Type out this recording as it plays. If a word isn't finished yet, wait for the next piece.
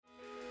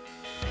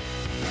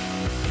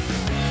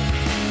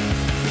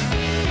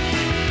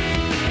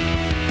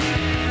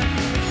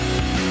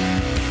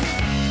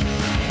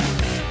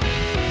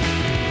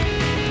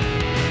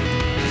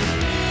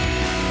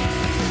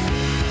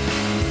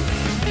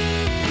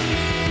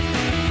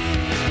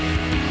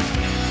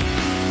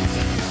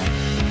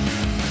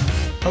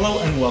Hello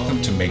and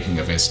welcome to Making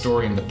of a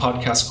Historian, the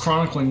podcast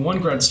chronicling one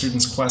grad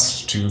student's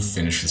quest to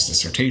finish his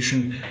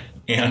dissertation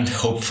and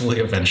hopefully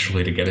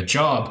eventually to get a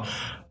job.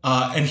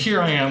 And here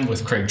I am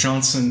with Craig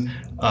Johnson,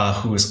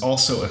 who is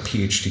also a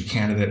PhD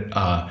candidate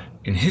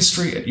in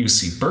history at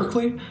UC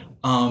Berkeley.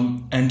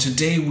 And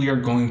today we are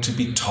going to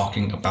be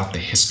talking about the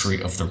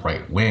history of the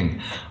right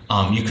wing.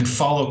 You can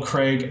follow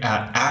Craig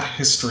at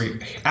Hist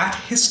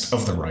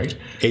of the Right,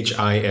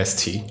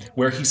 HIST,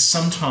 where he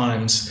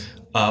sometimes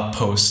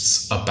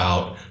posts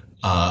about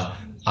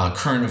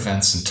current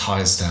events and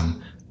ties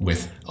them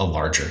with a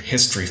larger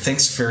history.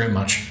 Thanks very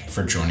much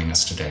for joining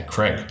us today,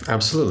 Craig.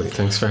 Absolutely.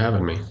 Thanks for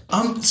having me.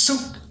 So,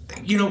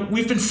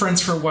 we've been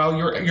friends for a while.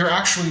 You're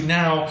actually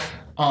now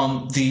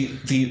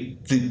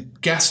the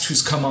guest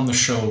who's come on the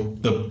show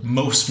the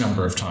most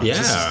number of times.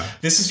 Yeah.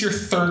 This is your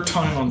third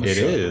time on the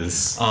show. It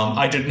is.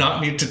 I did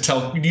not need to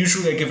tell.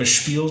 Usually I give a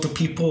spiel to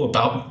people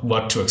about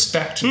what to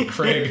expect, and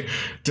Craig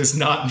does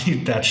not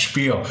need that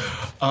spiel.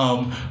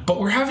 But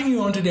we're having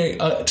you on today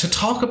to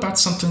talk about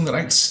something that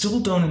I still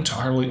don't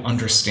entirely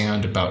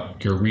understand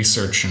about your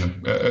research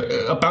and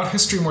about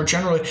history more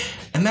generally,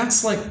 and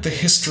that's like the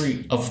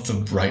history of the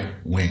right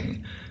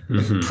wing.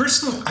 Mm-hmm.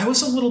 Personally, I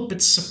was a little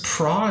bit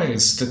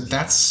surprised that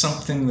that's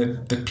something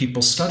that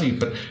people study,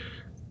 but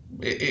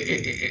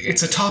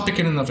it's a topic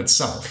in and of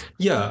itself.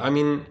 Yeah, I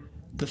mean,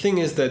 the thing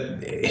is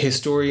that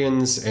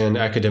historians and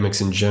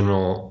academics in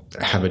general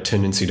have a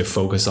tendency to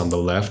focus on the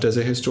left as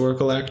a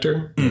historical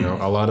actor.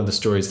 Mm. A lot of the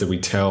stories that we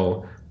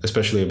tell,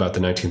 especially about the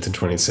 19th and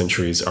 20th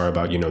centuries, are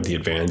about, the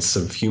advance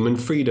of human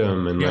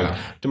freedom and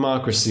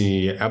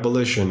democracy,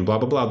 abolition, blah,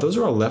 blah, blah. Those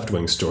are all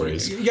left-wing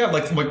stories. Yeah,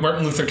 like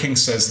Martin Luther King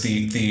says,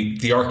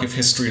 the arc of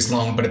history is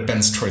long, but it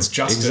bends towards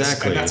justice.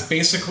 Exactly. And that's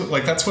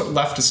basically, that's what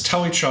leftists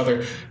tell each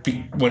other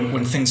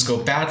when things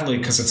go badly,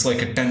 because it's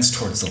like it bends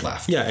towards the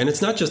left. Yeah, and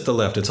it's not just the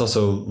left. It's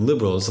also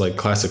liberals, like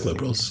classic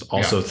liberals,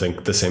 also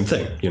think the same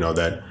thing,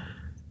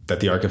 that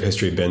the arc of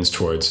history bends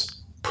towards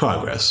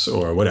progress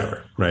or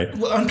whatever, right?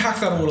 Well,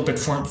 unpack that a little bit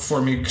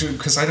for me,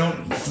 because I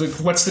don't.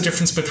 What's the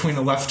difference between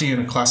a lefty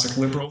and a classic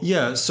liberal?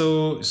 Yeah,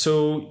 so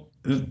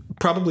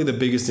probably the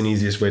biggest and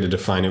easiest way to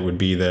define it would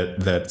be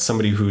that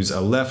somebody who's a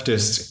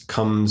leftist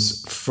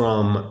comes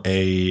from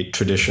a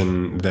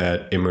tradition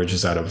that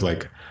emerges out of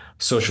like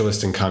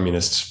socialist and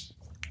communist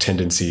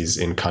tendencies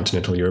in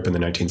continental Europe in the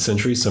 19th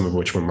century, some of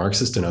which were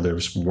Marxist and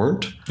others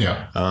weren't.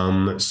 Yeah.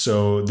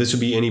 So this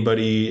would be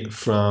anybody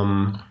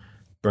from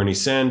Bernie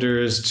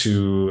Sanders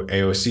to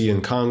AOC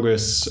in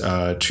Congress,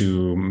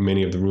 to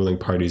many of the ruling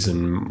parties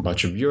in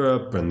much of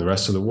Europe and the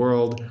rest of the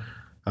world.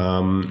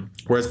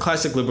 Whereas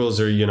classic liberals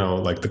are,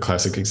 like the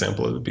classic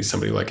example would be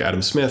somebody like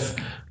Adam Smith.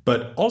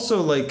 But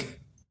also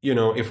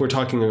if we're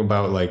talking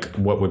about like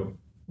what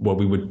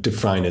we would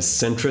define as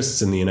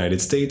centrists in the United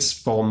States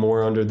fall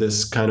more under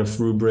this kind of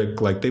rubric.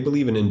 Like they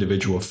believe in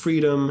individual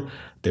freedom.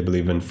 They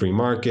believe in free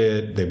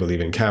market. They believe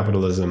in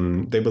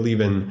capitalism. They believe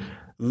in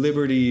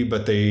liberty,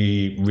 but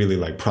they really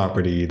like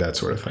property, that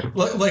sort of thing.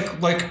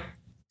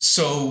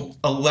 So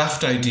a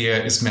left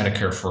idea is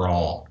Medicare for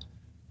all.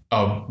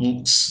 A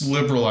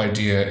liberal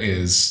idea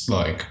is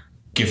like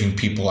giving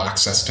people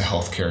access to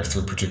healthcare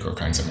through particular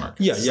kins of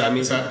markets. Yeah. I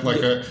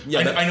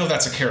know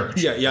that's a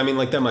caricature. Yeah. I mean,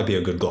 like that might be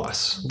a good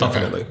gloss.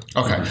 Definitely.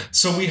 Okay. Mm-hmm.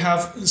 So we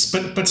have,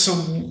 but so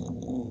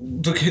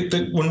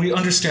when we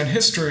understand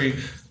history,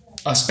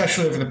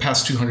 especially over the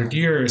past 200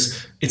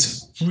 years,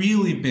 it's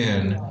really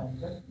been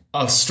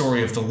a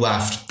story of the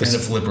left and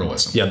of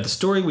liberalism. Yeah, the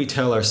story we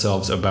tell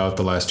ourselves about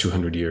the last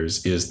 200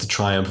 years is the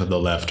triumph of the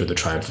left or the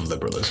triumph of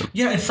liberalism.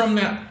 Yeah, and from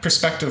that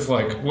perspective,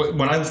 like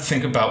when I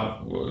think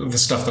about the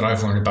stuff that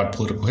I've learned about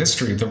political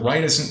history, the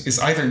right is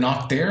either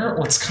not there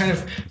or it's kind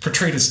of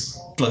portrayed as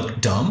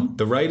like dumb.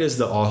 The right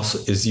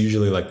is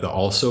usually like the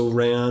also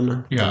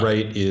ran. Yeah. The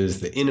right is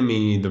the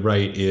enemy. The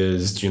right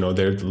is,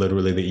 they're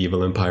literally the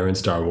evil empire in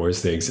Star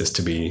Wars. They exist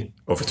to be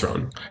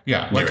overthrown.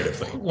 Yeah,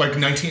 narratively.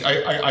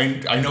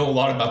 I know a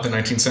lot about the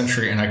 19th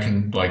century, and I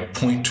can like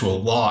point to a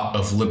lot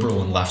of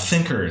liberal and left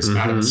thinkers. Mm-hmm.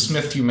 Adam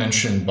Smith, you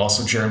mentioned,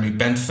 also Jeremy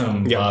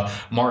Bentham,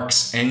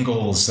 Marx,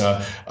 Engels,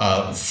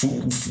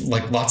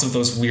 like lots of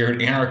those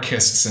weird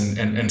anarchists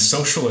and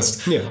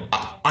socialists. Yeah,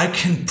 I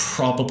can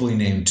probably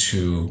name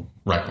two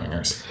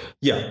right-wingers.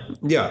 Yeah.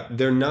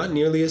 They're not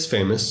nearly as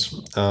famous.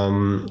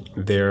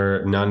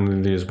 They're not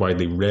nearly as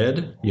widely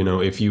read.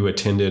 If you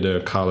attended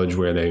a college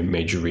where they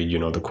made you read,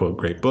 the quote,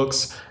 great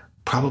books,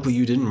 probably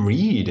you didn't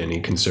read any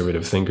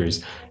conservative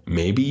thinkers.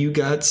 Maybe you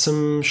got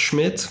some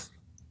Schmitt.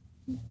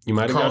 You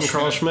might have gotten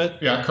Carl Schmitt.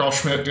 Yeah, Carl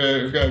Schmitt.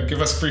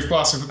 Give us a brief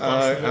gloss of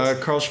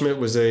Carl Schmitt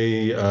was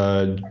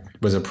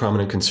a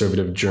prominent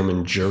conservative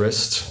German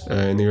jurist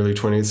in the early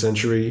 20th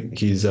century.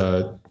 He's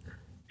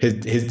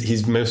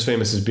most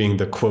famous as being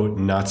the, quote,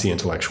 Nazi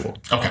intellectual.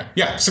 Okay.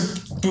 Yeah. So,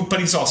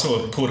 but he's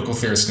also a political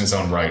theorist in his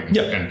own right.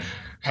 Yeah. And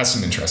has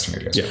some interesting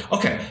ideas. Yeah.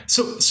 Okay,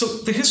 so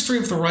the history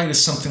of the right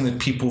is something that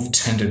people have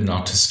tended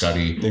not to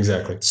study.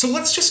 Exactly. So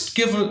let's just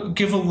give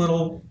a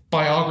little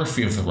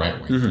biography of the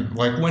right wing. Mm-hmm.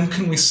 Like, when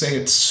can we say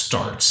it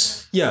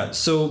starts? Yeah,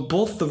 so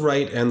both the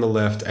right and the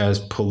left as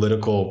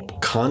political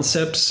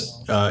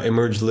concepts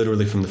emerged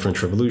literally from the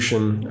French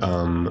Revolution,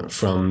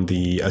 from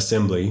the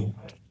assembly,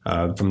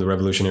 from the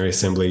Revolutionary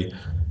Assembly.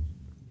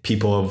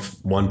 People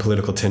of one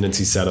political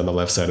tendency sat on the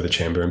left side of the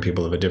chamber, and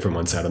people of a different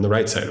one sat on the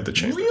right side of the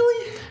chamber.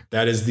 Really?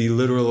 That is the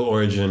literal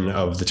origin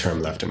of the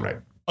term left and right.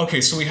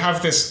 Okay, so we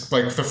have this,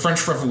 like, the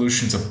French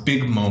Revolution's a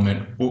big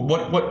moment.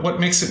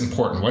 What makes it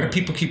important? Why do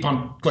people keep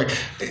on, like,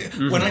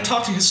 when I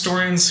talk to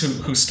historians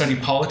who study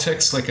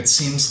politics, like, it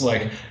seems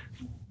like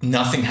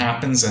nothing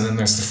happens and then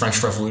there's the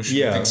French Revolution.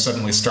 Yeah. Things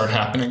suddenly start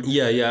happening.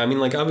 Yeah. I mean,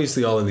 like,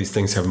 obviously all of these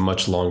things have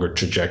much longer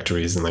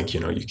trajectories and, like,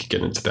 you could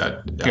get into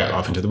that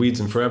off into the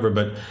weeds and forever.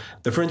 But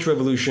the French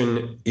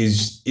Revolution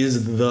is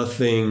the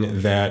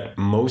thing that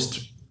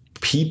most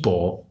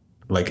people,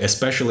 like,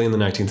 especially in the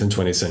 19th and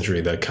 20th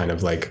century, that kind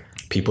of, like,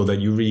 people that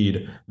you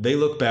read, they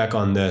look back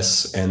on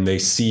this and they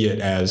see it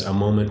as a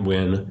moment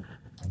when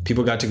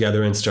people got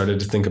together and started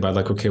to think about,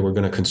 like, okay, we're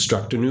going to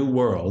construct a new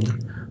world.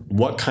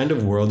 What kind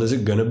of world is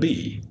it going to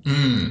be?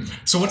 Mm.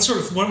 So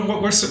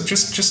what were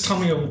just tell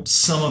me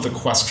some of the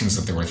questions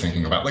that they were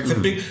thinking about. Like,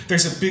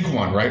 there's a big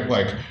one, right?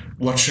 Like,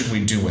 what should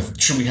we do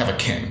should we have a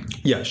king?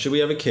 Yeah, should we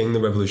have a king? The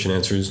revolution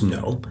answer is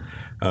no.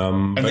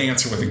 And they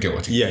answer with a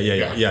guillotine.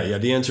 Yeah.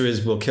 The answer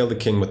is we'll kill the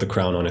king with the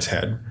crown on his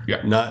head.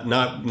 Yeah.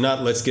 Not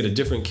let's get a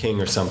different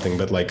king or something,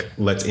 but, like,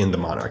 let's end the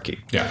monarchy.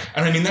 Yeah.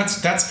 And I mean,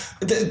 that's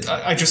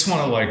I just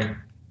want to, like,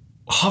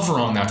 hover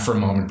on that for a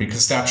moment,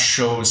 because that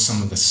shows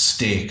some of the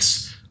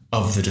stakes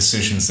of the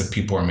decisions that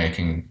people are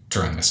making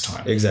during this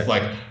time. Exactly.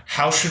 Like,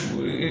 how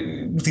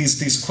should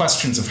these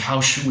questions of how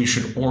we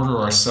should order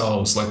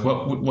ourselves, like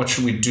what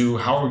should we do?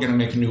 How are we going to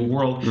make a new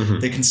world? Mm-hmm.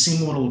 They can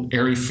seem a little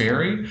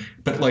airy-fairy,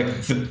 but,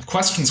 like, the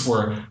questions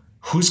were,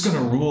 who's going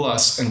to rule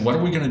us and what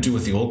are we going to do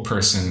with the old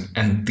person?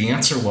 And the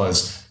answer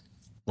was,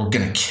 we're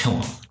going to kill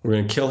him. We're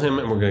going to kill him,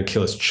 and we're going to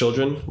kill his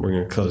children. We're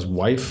going to kill his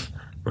wife.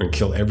 We're going to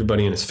kill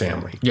everybody in his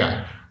family.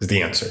 Yeah. Is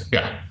the answer.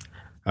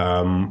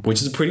 Yeah. Which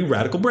is a pretty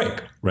radical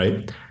break,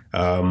 right?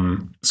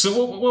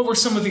 So what were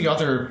some of the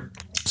other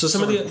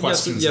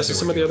questions? So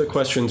some of the other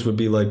questions would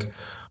be, like,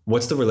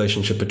 what's the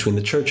relationship between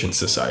the church and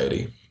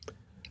society?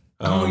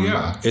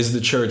 Is the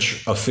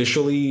church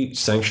officially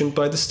sanctioned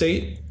by the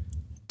state?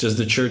 Does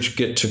the church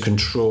get to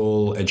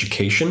control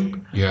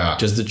education? Yeah.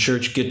 Does the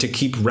church get to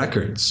keep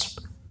records?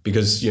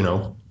 Because, in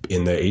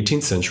the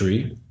 18th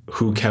century,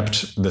 who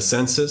kept the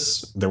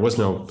census? There was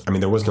no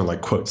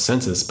like, quote,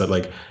 census, but,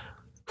 like,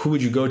 who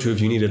would you go to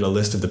if you needed a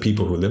list of the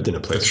people who lived in a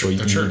place?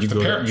 The church, the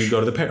parish. You go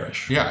to the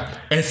parish. Yeah.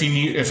 And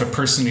if a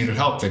person needed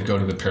help, they'd go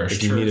to the parish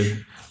church. If you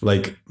needed,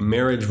 like,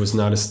 marriage was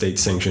not a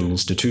state-sanctioned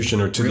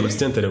institution, or to the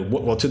extent that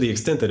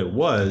it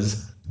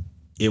was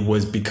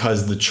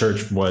because the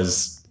church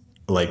was,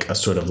 like, a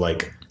sort of,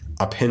 like,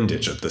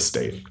 appendage of the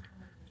state.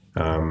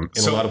 In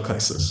a lot of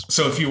cases.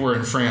 So if you were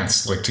in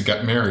France, like, to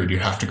get married,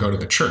 you'd have to go to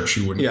the church.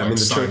 You wouldn't. Yeah,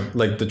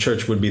 the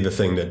church would be the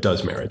thing that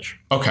does marriage.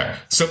 Okay,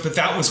 but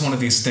that was one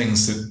of these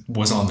things that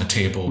was on the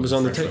table. It was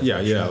on the table.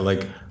 Yeah,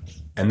 like,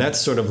 and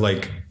that's sort of,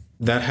 like,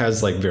 that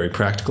has, like, very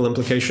practical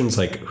implications.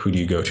 Like, who do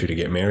you go to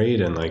get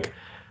married, and, like,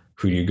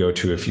 who do you go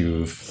to if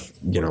you've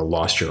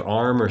lost your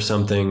arm or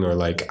something, or,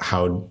 like,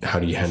 how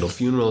do you handle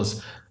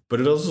funerals? But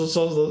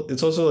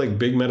it's also like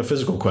big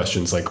metaphysical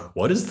questions, like,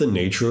 what is the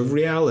nature of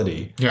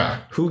reality?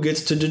 Yeah. Who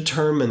gets to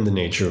determine the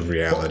nature of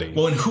reality?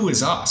 Well, and who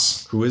is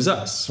us? Who is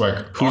us? Like,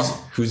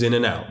 who's in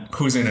and out?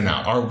 Who's in and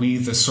out? Are we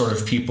the sort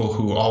of people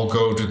who all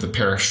go to the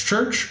parish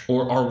church,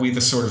 or are we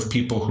the sort of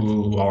people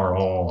who are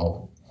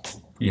all,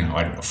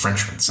 I don't know,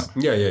 Frenchmen?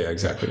 Something. Yeah,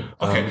 exactly.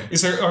 Okay.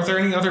 Are there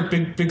any other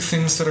big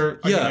things that are?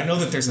 I know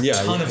that there's a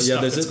ton of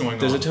stuff that's going on.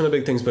 There's a ton of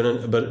big things, but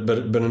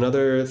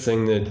another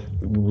thing that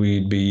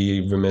we'd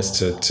be remiss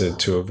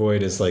to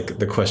avoid is, like,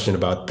 the question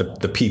about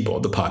the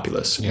people, the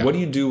populace. Yeah. What do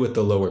you do with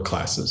the lower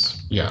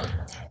classes? Yeah.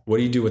 What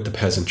do you do with the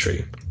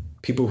peasantry?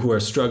 People who are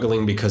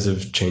struggling because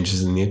of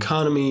changes in the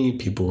economy.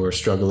 People who are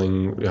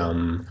struggling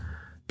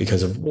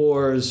because of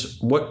wars.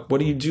 What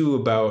do you do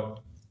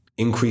about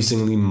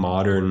increasingly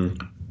modern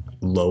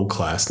lower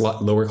class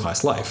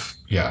life?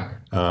 Yeah.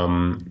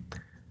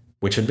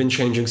 Which had been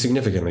changing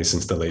significantly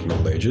since the late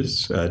Middle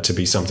Ages to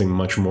be something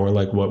much more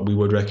like what we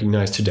would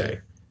recognize today.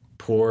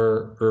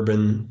 Poor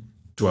urban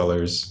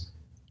dwellers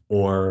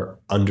or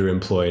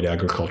underemployed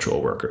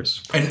agricultural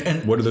workers.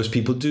 And what do those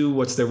people do?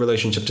 What's their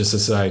relationship to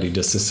society?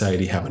 Does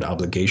society have an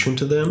obligation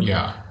to them?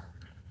 Yeah.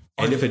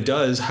 And if it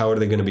does, how are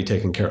they going to be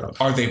taken care of?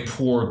 Are they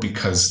poor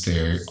because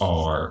they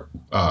are...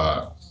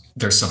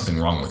 there's something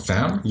wrong with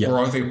them? Yeah. Or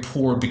are they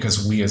poor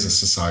because we as a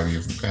society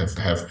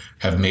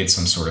have made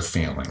some sort of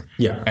failing?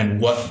 Yeah. And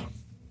what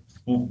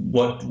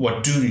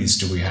duties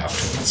do we have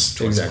towards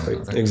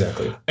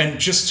Exactly. And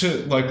just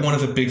to, like, one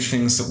of the big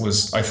things that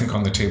was, I think,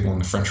 on the table in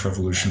the French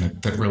Revolution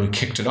that really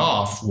kicked it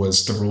off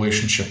was the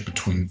relationship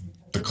between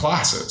the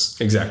classes.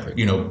 Exactly.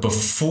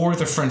 Before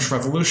the French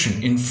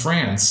Revolution in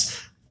France,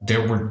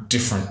 there were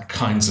different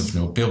kinds of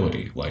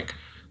nobility, like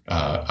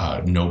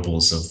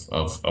nobles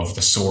of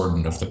the sword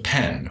and of the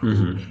pen,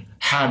 who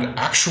had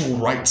actual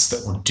rights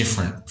that were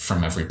different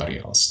from everybody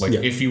else. Like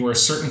if you were a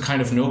certain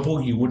kind of noble,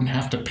 you wouldn't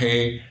have to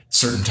pay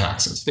certain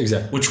taxes,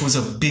 which was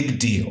a big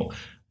deal.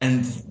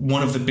 And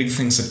one of the big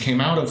things that came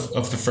out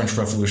of the French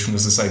Revolution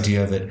was this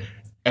idea that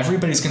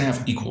everybody's going to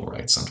have equal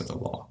rights under the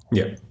law.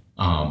 Yeah.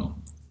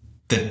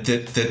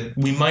 That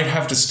we might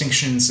have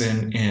distinctions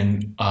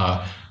in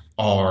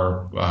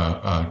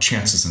our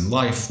chances in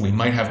life. We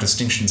might have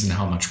distinctions in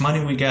how much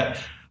money we get.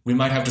 We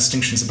might have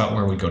distinctions about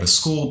where we go to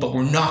school, but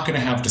we're not going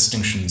to have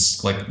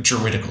distinctions like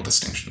juridical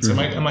distinctions. Am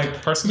I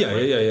parsing? Yeah.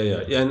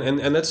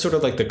 And that's sort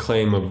of like the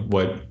claim of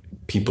what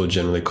people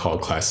generally call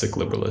classic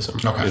liberalism.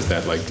 Is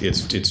that like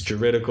it's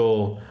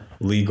juridical,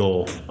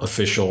 legal,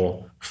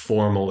 official,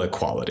 formal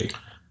equality.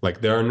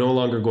 Like there are no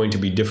longer going to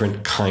be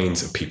different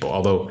kinds of people,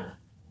 although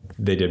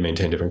they did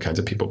maintain different kinds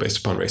of people based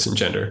upon race and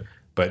gender.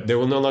 But there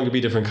will no longer be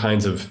different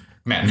kinds of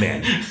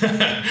men.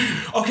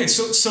 Okay,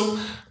 so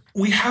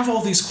we have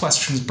all these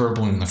questions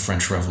burbling in the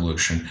French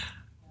Revolution.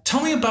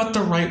 Tell me about the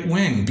right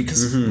wing,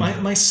 because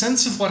my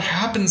sense of what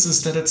happens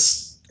is that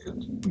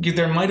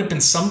there might have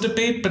been some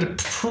debate, but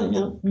it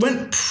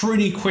went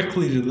pretty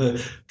quickly to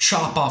the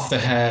chop off the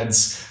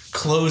heads,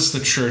 close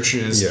the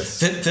churches. Yes.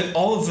 That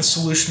all of the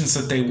solutions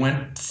that they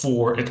went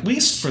for, at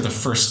least for the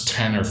first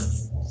 10 or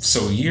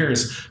so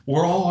years,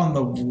 were all on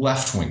the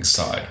left-wing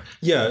side.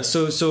 Yeah,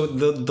 so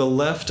the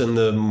left and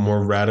the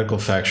more radical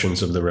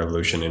factions of the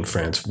revolution in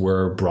France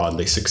were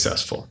broadly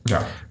successful.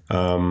 Yeah.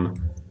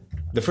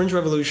 The French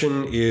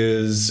Revolution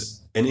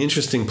is an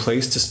interesting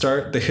place to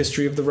start the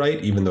history of the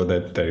right, even though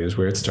that is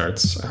where it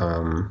starts.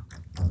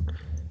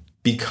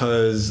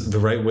 Because the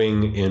right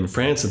wing in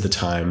France at the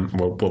time,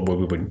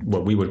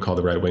 what we would call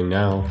the right wing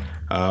now,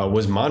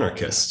 was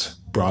monarchist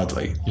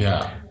broadly.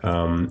 Yeah.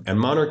 And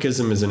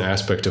monarchism is an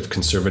aspect of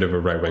conservative or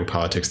right-wing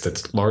politics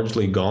that's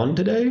largely gone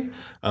today.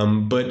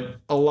 But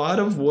a lot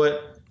of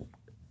what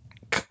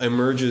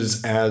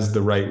emerges as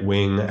the right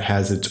wing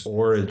has its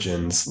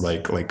origins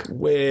like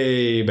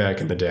way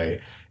back in the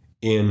day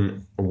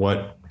in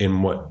what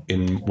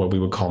we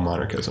would call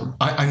monarchism.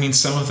 I mean,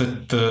 some of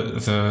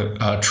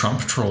the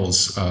Trump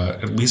trolls,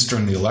 at least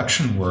during the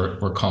election,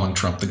 were calling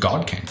Trump the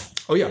God King.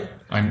 Oh yeah,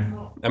 I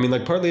mean,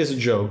 like partly as a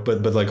joke,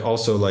 but like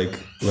also like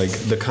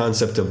the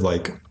concept of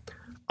like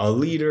a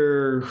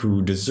leader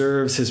who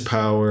deserves his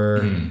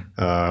power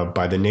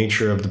by the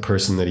nature of the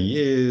person that he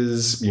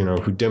is,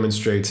 who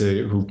demonstrates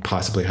it, who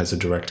possibly has a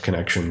direct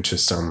connection to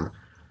some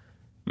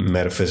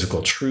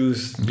metaphysical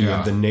truth, be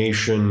it the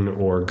nation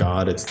or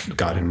God. It's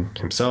God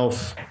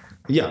himself.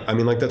 Yeah, I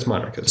mean, like that's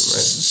monarchism,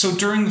 right? So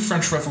during the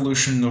French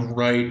Revolution, the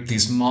right,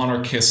 these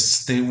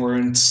monarchists, they were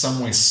in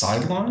some way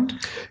sidelined.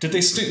 Did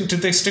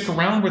they stick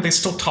around? Were they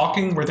still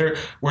talking? Were there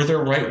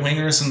right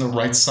wingers in the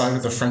right side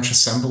of the French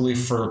Assembly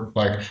for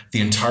like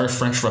the entire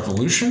French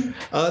Revolution?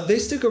 They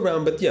stick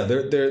around, but yeah,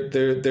 they're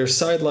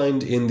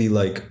sidelined in the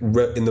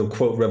in the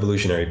quote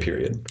revolutionary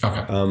period.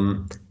 Okay.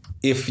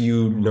 If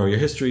you know your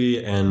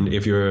history and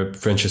if you're a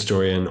French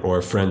historian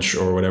or French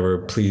or whatever,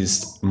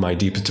 please, my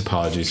deepest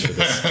apologies for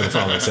this, for the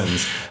following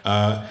sentence.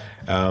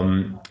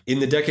 In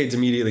the decades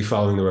immediately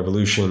following the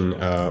revolution,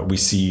 we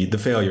see the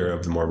failure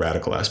of the more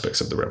radical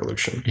aspects of the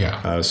revolution.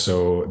 Yeah.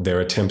 So their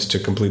attempts to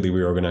completely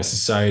reorganize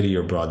society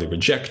are broadly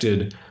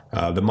rejected.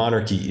 The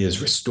monarchy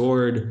is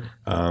restored.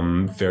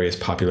 Various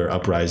popular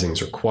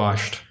uprisings are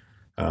quashed.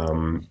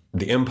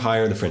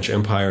 The French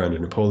Empire under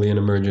Napoleon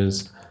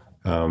emerges.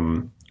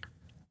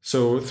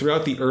 So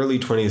throughout the early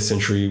 20th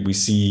century, we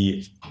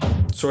see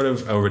sort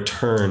of a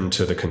return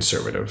to the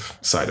conservative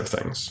side of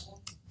things.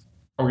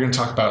 Are we going to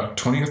talk about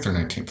 20th or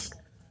 19th?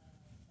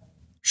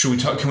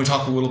 Can we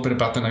talk a little bit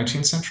about the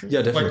 19th century?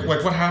 Yeah, definitely.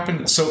 Like what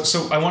happened? So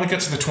I want to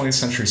get to the 20th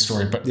century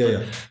story, but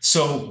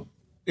so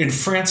in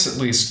France, at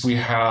least, we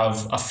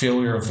have a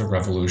failure of the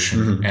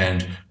revolution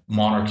and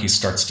monarchy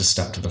starts to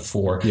step to the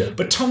fore. Yeah.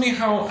 But tell me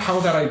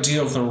how that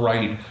idea of the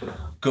right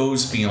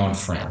goes beyond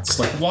France.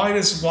 Like why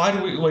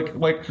do we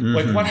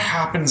what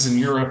happens in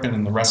Europe and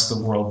in the rest of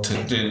the world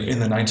in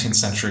the 19th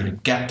century to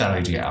get that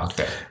idea out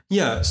there?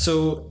 Yeah,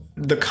 so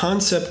the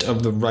concept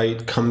of the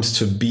right comes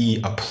to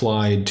be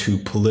applied to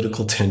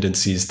political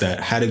tendencies that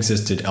had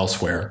existed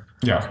elsewhere.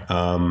 Yeah.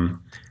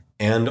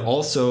 And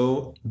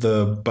also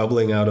the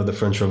bubbling out of the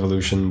French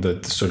Revolution,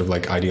 the sort of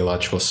like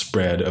ideological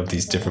spread of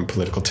these different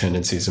political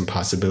tendencies and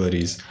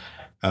possibilities.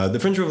 The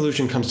French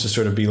Revolution comes to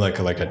sort of be like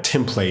a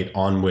template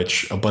on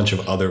which a bunch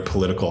of other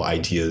political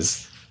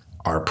ideas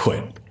are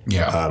put.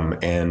 Yeah.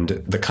 And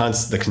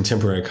the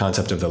contemporary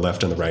concept of the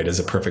left and the right is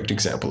a perfect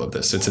example of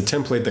this. It's a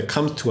template that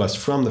comes to us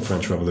from the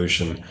French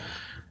Revolution,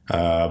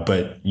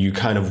 but you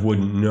kind of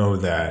wouldn't know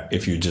that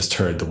if you just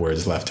heard the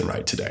words left and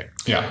right today.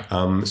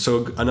 Yeah.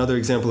 So another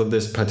example of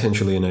this,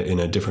 potentially in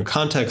a different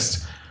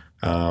context,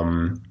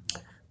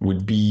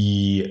 would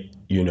be,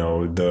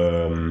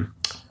 the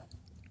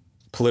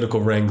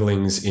political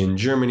wranglings in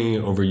Germany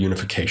over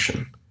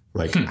unification.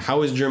 Like,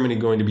 how is Germany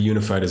going to be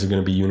unified? Is it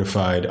going to be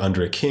unified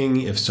under a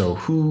king? If so,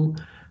 who?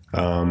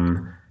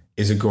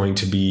 Is it going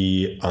to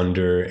be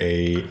under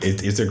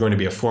is there going to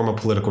be a formal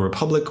political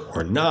republic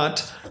or not?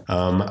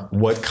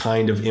 What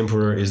kind of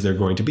emperor is there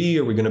going to be?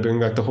 Are we going to bring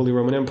back the Holy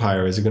Roman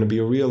Empire? Is it going to be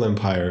a real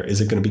empire?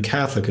 Is it going to be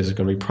Catholic? Is it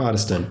going to be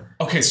Protestant?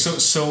 Okay,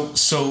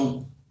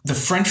 so the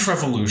French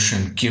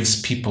Revolution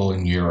gives people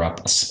in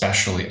Europe,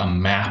 especially, a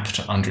map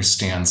to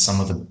understand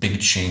some of the big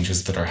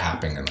changes that are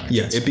happening in the 19th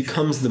century. Yeah, it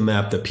becomes the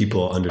map that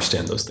people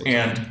understand those things.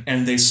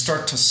 And they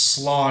start to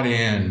slot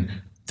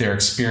in their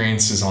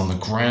experiences on the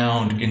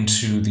ground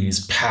into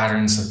these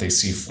patterns that they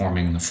see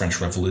forming in the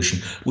French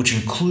Revolution, which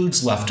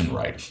includes left and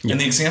right. Yeah.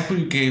 And the example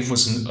you gave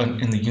was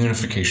in the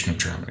unification of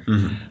Germany.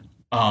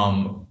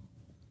 Mm-hmm.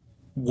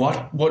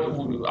 What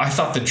I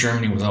thought that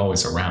Germany was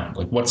always around.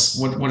 Like, what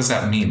does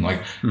that mean?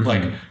 Like, mm-hmm.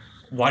 like,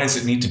 why does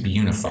it need to be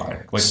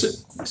unified? Like,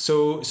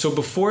 so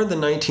before the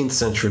 19th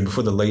century,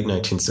 before the late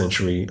 19th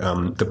century,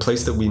 the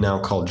place that we now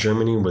call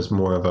Germany was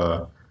more of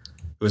it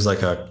was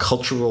like a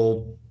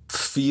cultural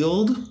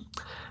field.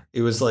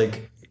 It was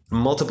like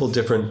multiple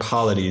different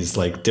polities,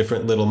 like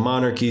different little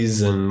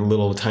monarchies and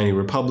little tiny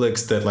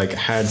republics that like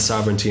had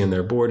sovereignty in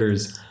their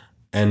borders.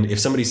 And if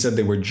somebody said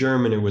they were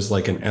German, it was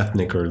like an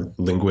ethnic or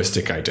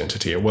linguistic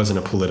identity. It wasn't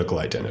a political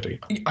identity.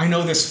 I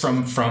know this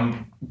from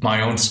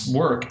my own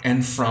work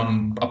and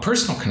from a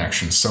personal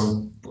connection.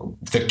 So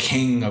the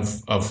king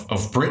of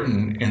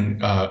Britain in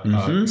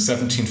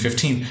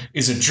 1715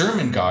 is a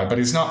German guy, but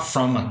he's not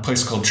from a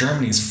place called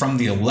Germany. He's from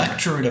the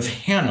electorate of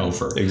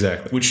Hanover.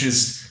 Exactly. Which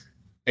is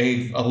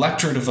a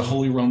electorate of the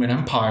Holy Roman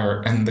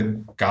Empire, and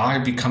the guy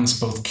becomes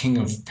both king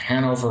of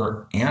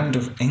Hanover and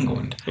of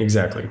England.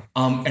 Exactly.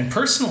 And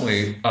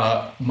personally,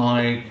 the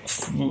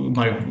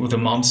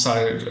mom's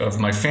side of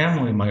my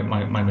family,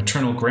 my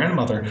maternal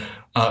grandmother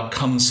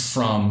comes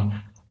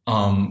from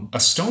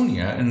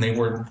Estonia, and they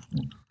were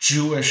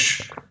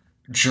Jewish,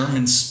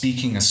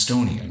 German-speaking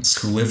Estonians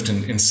who lived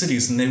in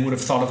cities, and they would have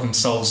thought of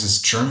themselves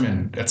as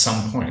German at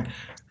some point.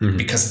 Mm-hmm.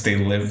 Because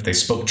they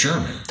spoke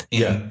German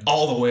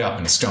all the way up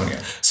in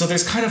Estonia. So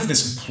there's kind of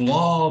this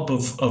blob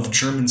of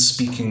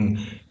German-speaking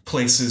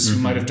places who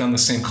might have done the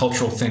same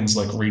cultural things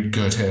like read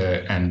Goethe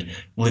and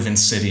live in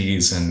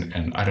cities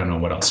and I don't know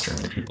what else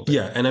German people do.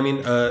 Yeah, and I mean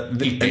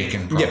eat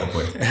bacon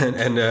probably. Yeah.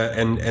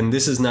 And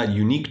this is not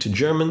unique to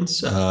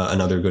Germans.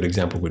 Another good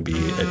example would be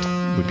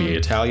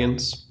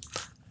Italians.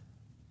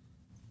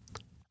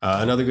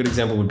 Another good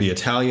example would be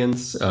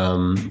Italians.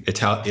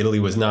 Italy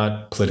was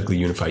not politically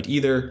unified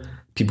either.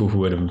 People who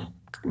would have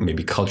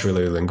maybe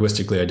culturally or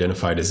linguistically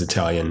identified as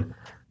Italian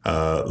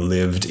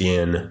lived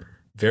in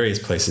various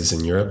places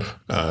in Europe,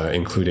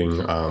 including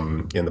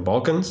in the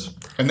Balkans.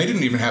 And they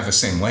didn't even have the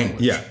same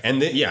language. Yeah,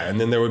 and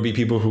then there would be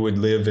people who would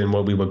live in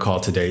what we would call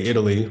today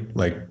Italy,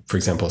 like, for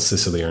example,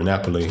 Sicily or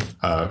Napoli,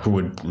 who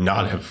would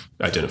not have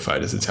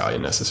identified as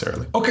Italian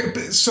necessarily. Okay,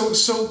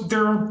 so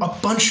there are a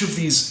bunch of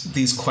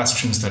these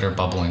questions that are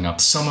bubbling up.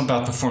 Some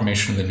about the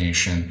formation of the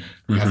nation.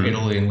 We have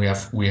Italy and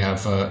we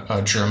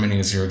have Germany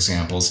as your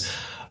examples.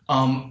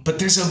 But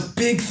there's a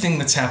big thing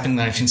that's happened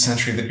in the 19th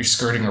century that you're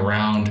skirting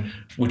around,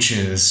 which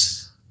is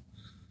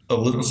a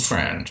little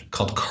friend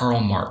called Karl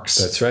Marx.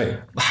 That's right.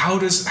 How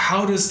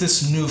does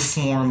this new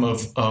form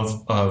of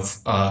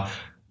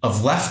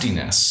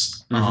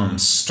leftiness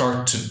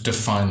start to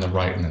define the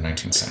right in the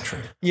 19th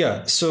century?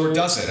 Yeah. So or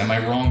does it? Am I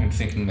wrong in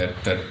thinking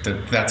that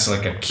that's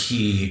like a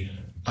key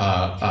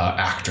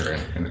actor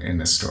in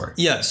this story?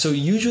 Yeah. So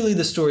usually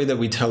the story that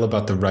we tell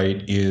about the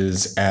right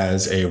is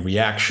as a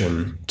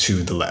reaction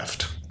to the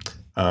left.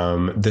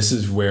 This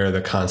is where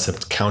the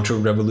concept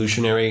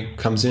counter-revolutionary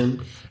comes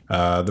in.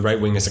 The right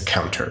wing is a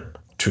counter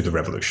to the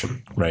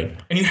revolution, right?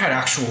 And you had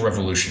actual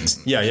revolutions.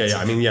 Yeah.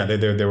 I mean,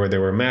 there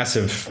were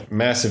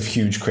massive,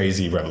 huge,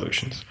 crazy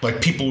revolutions.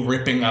 Like people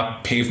ripping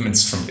up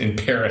pavements in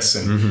Paris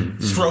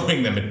and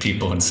throwing them at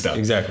people and stuff.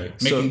 Exactly.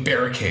 Making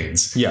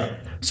barricades. Yeah.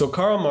 So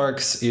Karl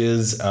Marx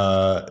is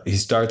he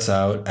starts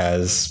out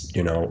as,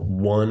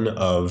 one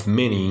of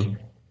many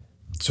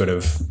sort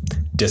of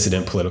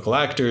dissident political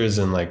actors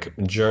and like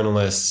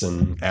journalists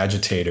and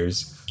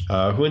agitators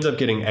who ends up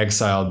getting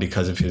exiled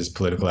because of his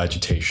political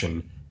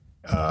agitation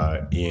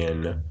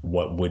in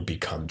what would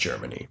become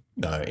Germany.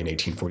 In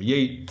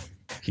 1848,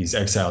 he's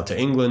exiled to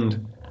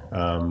England,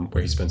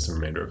 where he spends the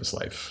remainder of his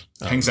life.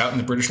 Hangs out in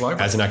the British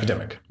Library? As an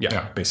academic.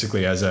 Yeah.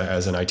 Basically as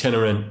an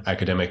itinerant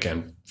academic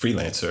and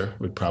freelancer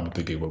would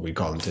probably be what we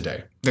call him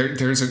today.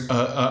 There's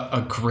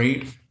a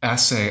great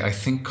essay, I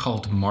think,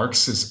 called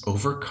Marx's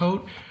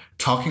Overcoat,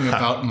 talking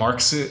about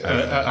Marx,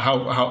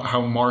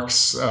 how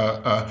Marx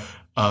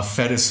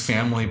fed his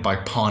family by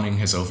pawning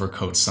his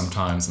overcoats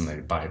sometimes, and they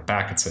buy it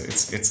back.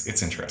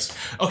 It's interesting.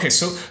 Okay,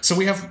 so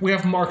we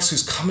have Marx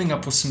who's coming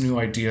up with some new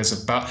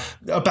ideas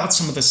about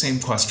some of the same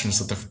questions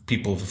that the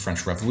people of the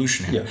French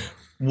Revolution had. Yeah.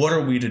 What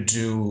are we to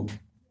do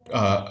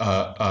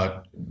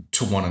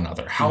to one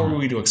another? How are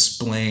we to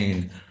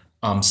explain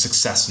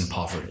success and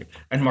poverty?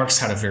 And Marx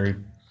had a very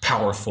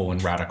powerful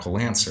and radical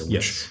answer,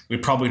 which we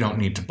probably don't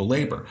need to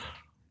belabor.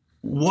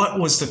 What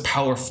was the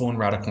powerful and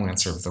radical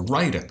answer of the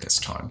right at this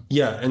time?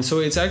 Yeah, and so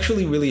it's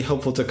actually really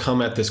helpful to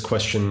come at this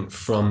question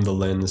from the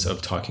lens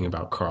of talking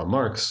about Karl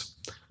Marx,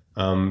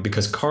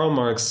 because Karl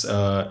Marx,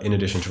 in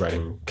addition to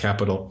writing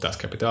Capital, Das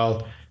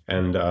Kapital,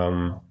 and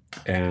the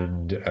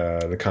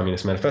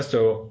Communist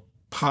Manifesto,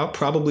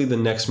 probably the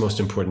next most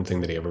important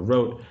thing that he ever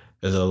wrote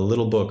is a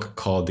little book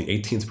called The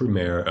 18th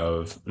Brumaire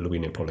of Louis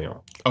Napoleon.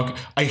 Okay,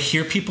 I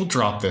hear people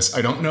drop this.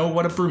 I don't know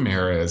what a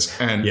Brumaire is,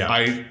 and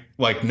I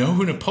know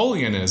who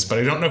Napoleon is, but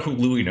I don't know who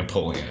Louis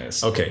Napoleon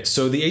is. Okay,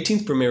 so the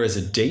 18th Brumaire is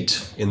a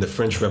date in the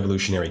French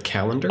Revolutionary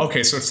calendar.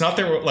 Okay, so it's not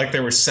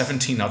there were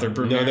 17 other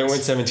Brumaires? No, there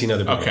weren't 17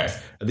 other Brumaires. Okay.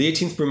 The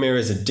 18th Brumaire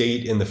is a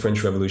date in the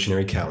French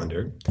Revolutionary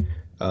calendar.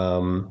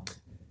 And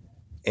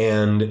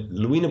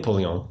Louis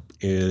Napoleon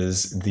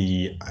is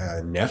the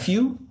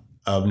nephew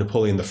of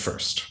Napoleon the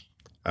First.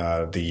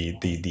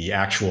 The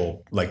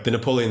actual, like the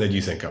Napoleon that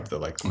you think of, the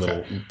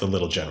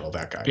little general,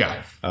 that guy.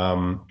 Yeah.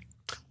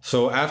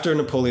 So after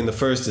Napoleon the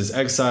First is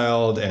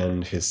exiled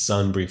and his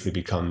son briefly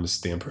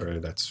becomes the emperor,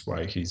 that's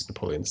why he's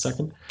Napoleon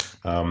II.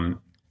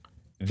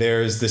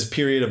 There's this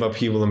period of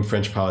upheaval in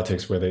French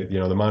politics where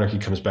the monarchy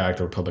comes back,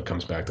 the republic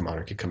comes back, the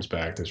monarchy comes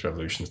back, there's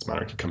revolutions, the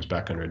monarchy comes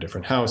back under a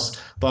different house,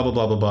 blah, blah,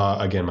 blah, blah,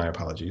 blah. Again, my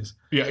apologies.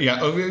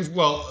 Yeah.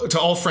 Well, to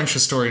all French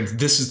historians,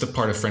 this is the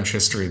part of French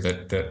history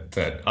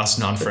that us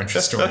non-French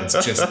historians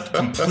just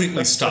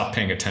completely stop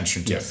paying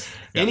attention to. Yes.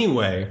 Yeah.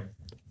 Anyway,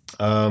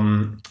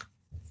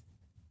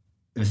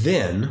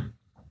 then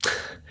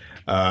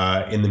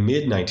in the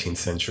mid-19th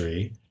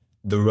century,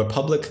 the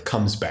republic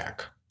comes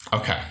back.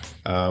 Okay.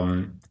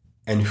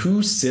 And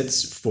who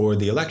sits for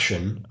the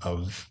election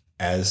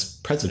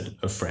as president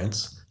of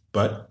France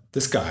but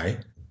this guy,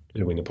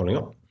 Louis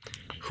Napoleon,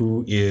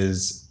 who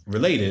is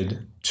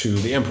related to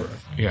the emperor.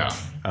 Yeah.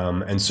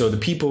 And so the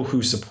people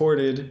who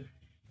supported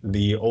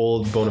the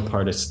old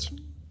Bonapartist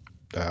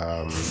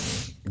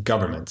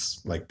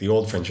governments, like the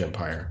old French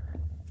Empire,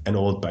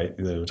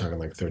 we're talking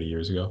like 30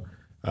 years ago,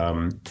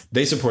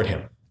 they support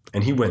him.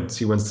 And he wins.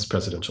 He wins this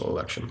presidential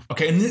election.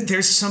 Okay, and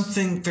there's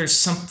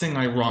something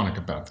ironic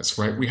about this,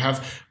 right? We have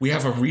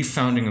a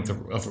refounding of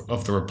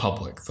the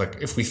republic. Like,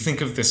 if we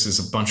think of this as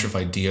a bunch of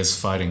ideas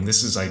fighting,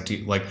 this is like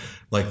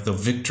the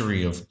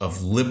victory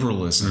of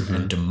liberalism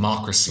and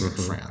democracy in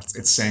France.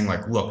 It's saying,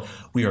 like, look,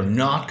 we are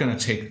not going to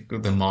take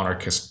the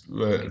monarchist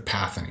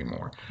path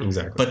anymore.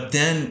 Exactly. But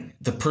then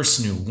the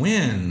person who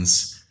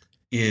wins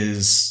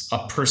is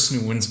a person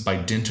who wins by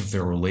dint of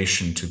their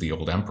relation to the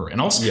old emperor.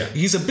 And also,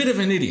 he's a bit of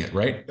an idiot,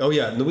 right? Oh,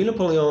 yeah. Louis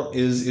Napoleon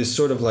is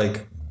sort of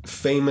like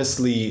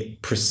famously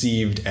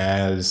perceived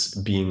as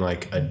being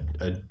like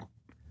a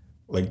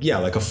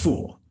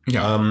fool.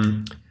 Yeah.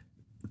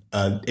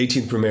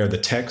 18th Brumaire, the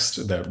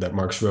text that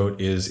Marx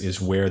wrote is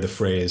where the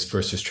phrase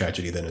 "first is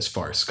tragedy, then is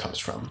farce" comes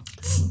from.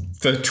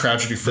 The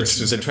tragedy first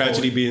is the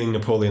tragedy being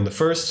Napoleon the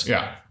First.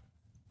 Yeah.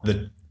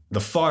 The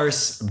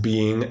farce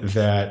being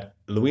that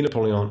Louis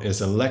Napoleon is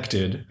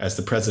elected as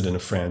the president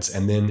of France,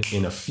 and then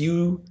in a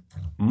few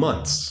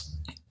months,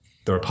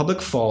 the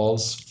republic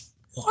falls.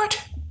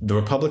 What? The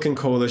Republican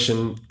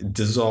coalition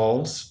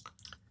dissolves,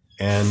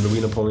 and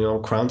Louis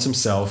Napoleon crowns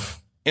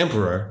himself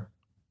emperor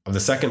of the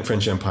Second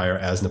French Empire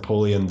as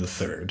Napoleon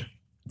III.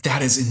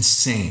 That is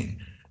insane.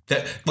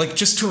 That, like,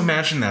 just to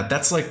imagine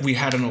that's like we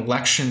had an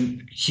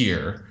election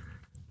here,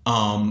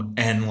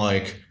 and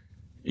like,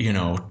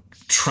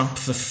 Trump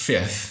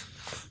V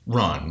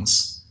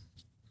runs.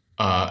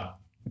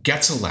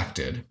 Gets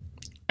elected,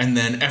 and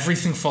then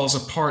everything falls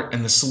apart,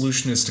 and the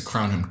solution is to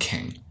crown him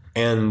king.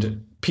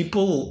 And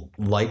people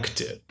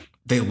liked it.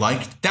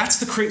 That's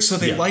the crazy. So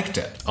they liked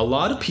it. A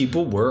lot of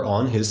people were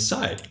on his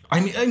side. I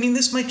mean,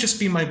 this might just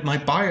be my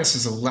bias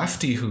as a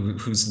lefty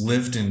who's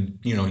lived in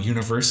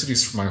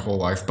universities for my whole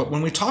life. But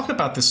when we talk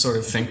about this sort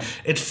of thing,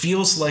 it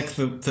feels like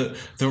the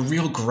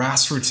real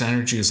grassroots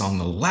energy is on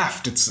the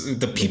left. It's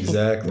the people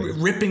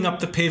ripping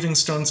up the paving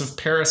stones of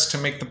Paris to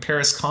make the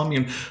Paris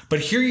Commune. But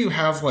here you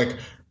have like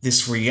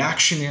this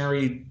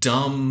reactionary,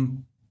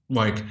 dumb,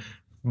 like,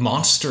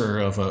 monster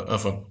of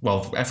a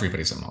well,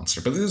 everybody's a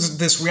monster, but there's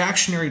this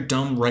reactionary,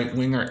 dumb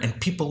right-winger, and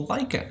people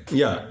like it.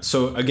 Yeah.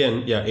 So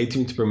again,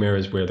 18th Brumaire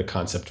is where the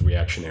concept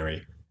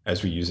reactionary,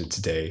 as we use it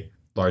today,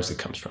 largely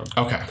comes from.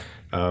 Okay.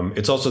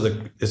 It's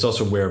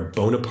also where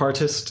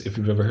Bonapartist, if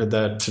you've ever heard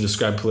that, to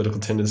describe political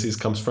tendencies,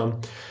 comes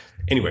from.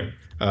 Anyway.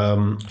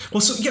 Tell me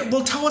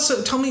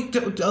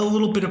a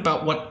little bit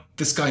about what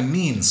this guy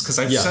means, because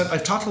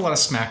I've talked a lot of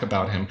smack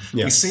about him.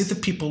 Yeah. We say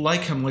that people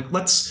like him. Like,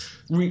 let's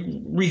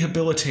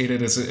rehabilitate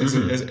it as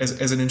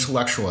an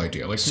intellectual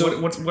idea. Like,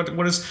 so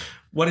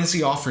what does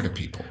he offer to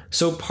people?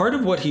 So part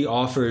of what he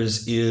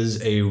offers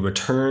is a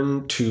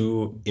return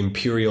to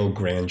imperial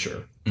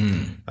grandeur,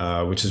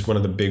 which is one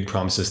of the big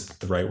promises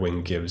that the right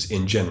wing gives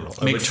in general.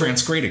 Make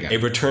France great again. A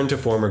return to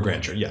former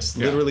grandeur. Yes,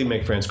 literally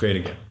make France great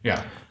again.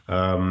 Yeah.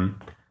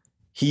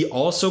 He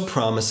also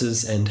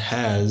promises and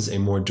has a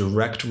more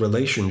direct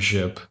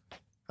relationship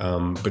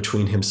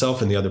between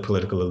himself and the other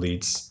political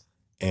elites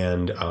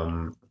and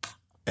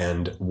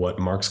what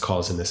Marx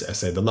calls in this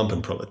essay the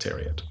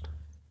Lumpenproletariat,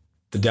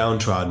 the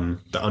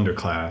downtrodden, the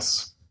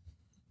underclass,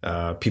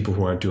 people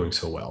who aren't doing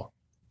so well.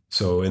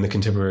 So in the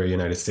contemporary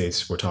United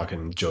States, we're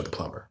talking Joe the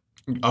plumber.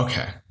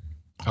 Okay.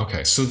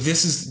 Okay, so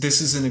this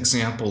is an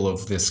example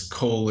of this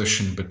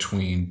coalition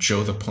between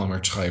Joe the plumber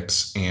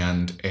types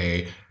and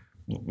an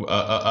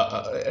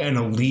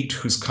elite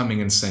who's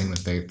coming and saying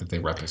that they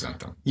represent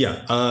them.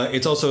 Yeah,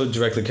 it's also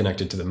directly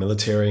connected to the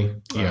military.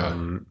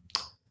 Yeah.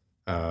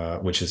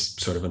 Which is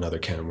sort of another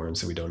can of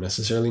worms that we don't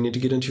necessarily need to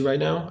get into right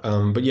now.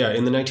 But yeah,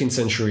 in the 19th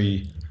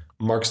century,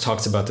 Marx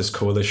talks about this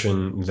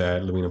coalition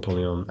that Louis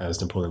Napoleon, as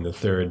Napoleon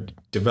III,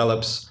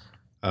 develops,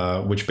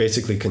 which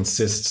basically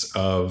consists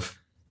of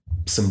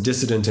some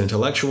dissident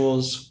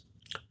intellectuals,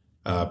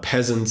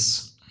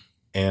 peasants,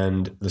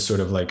 and the sort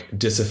of like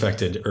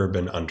disaffected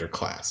urban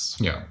underclass.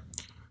 Yeah.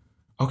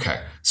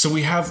 Okay, so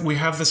we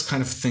have this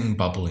kind of thing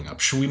bubbling up.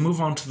 Should we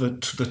move on to the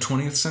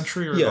 20th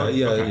century? Yeah.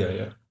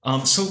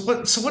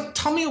 So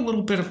tell me a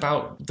little bit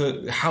about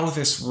how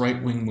this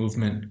right-wing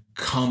movement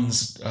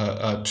comes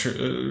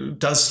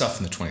does stuff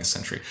in the 20th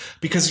century.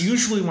 Because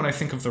usually when I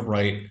think of the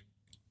right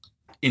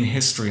in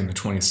history in the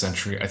 20th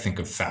century, I think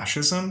of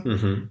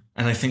fascism,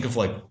 and I think of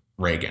like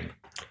Reagan.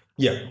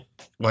 Yeah.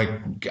 Like,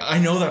 I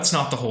know that's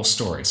not the whole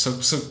story. So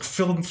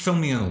fill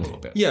me in a little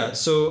bit. Yeah.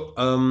 So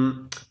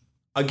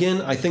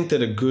again, I think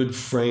that a good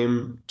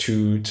frame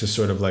to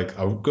sort of like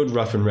a good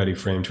rough and ready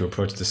frame to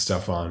approach this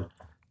stuff on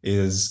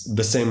is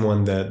the same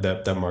one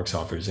that Marx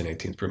offers in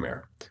 18th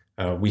Brumaire.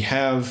 We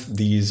have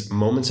these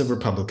moments of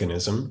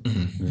republicanism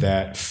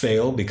that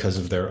fail because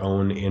of their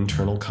own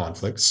internal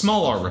conflicts.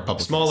 Small r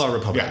republicanism. Small r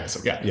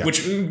republicanism. Yeah.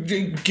 Which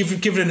give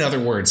it another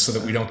word so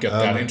that we don't get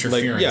that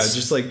interference.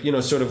 Just like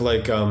sort of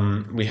like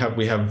we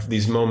have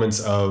these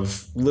moments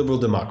of liberal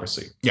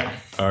democracy. Yeah,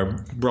 are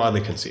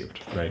broadly conceived,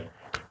 right?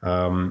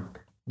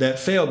 That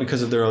fail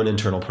because of their own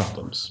internal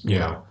problems.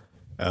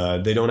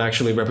 They don't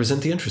actually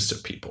represent the interests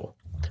of people.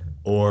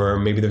 Or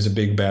maybe there's a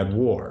big bad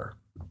war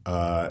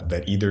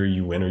that either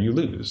you win or you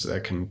lose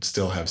that can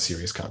still have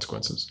serious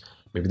consequences.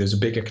 Maybe there's a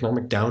big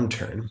economic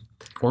downturn.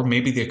 Or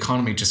maybe the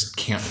economy just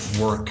can't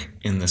work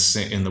in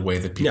the way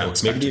that people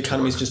expect. Maybe the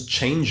economy is just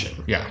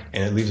changing. Yeah.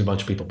 And it leaves a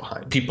bunch of people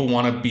behind. People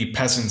want to be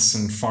peasants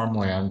in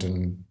farmland,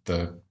 and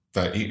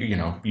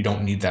you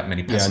don't need that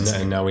many peasants.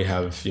 And now we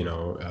have,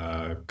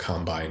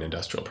 combine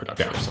industrial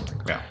production or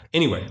something. Yeah.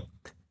 Anyway,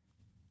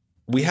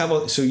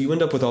 so you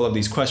end up with all of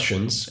these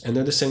questions, and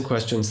they're the same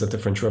questions that the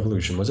French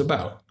Revolution was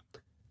about.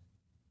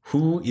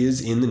 Who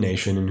is in the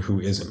nation and who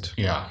isn't?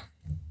 Yeah.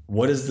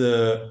 What is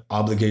the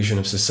obligation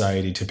of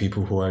society to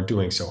people who aren't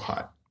doing so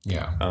hot?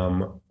 Yeah.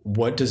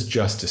 What does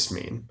justice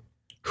mean?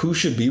 Who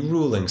should be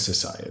ruling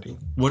society?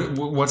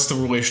 What's the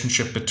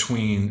relationship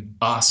between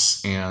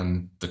us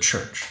and the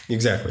church?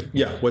 Exactly.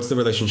 Yeah. What's the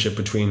relationship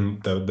between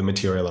the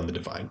material and the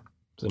divine?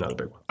 It's another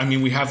big one. I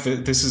mean, we have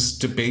this is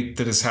debate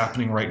that is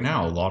happening right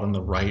now, a lot on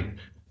the right.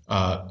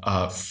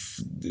 The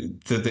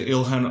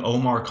Ilhan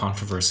Omar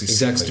controversy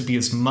seems to be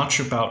as much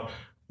about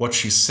what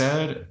she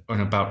said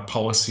and about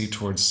policy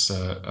towards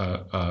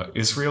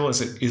Israel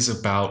as it is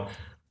about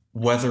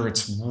whether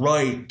it's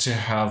right to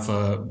have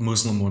a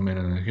Muslim woman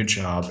in a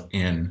hijab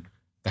in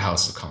the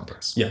House of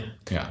Congress. Yeah.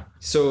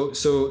 So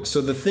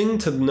the thing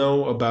to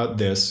know about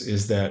this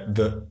is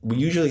that we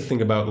usually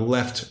think about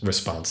left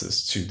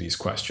responses to these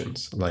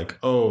questions, like,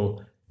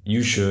 oh,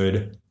 you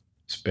should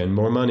spend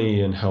more money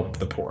and help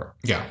the poor.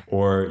 Yeah.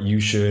 Or you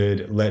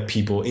should let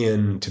people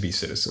in to be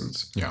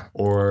citizens. Yeah.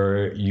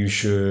 Or you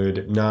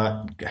should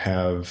not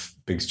have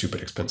big,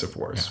 stupid, expensive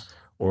wars. Yeah.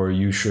 Or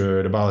you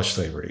should abolish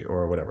slavery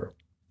or whatever.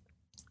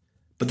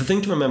 But the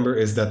thing to remember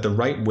is that the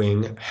right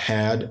wing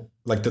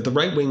the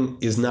right wing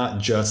is not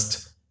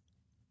just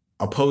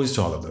opposed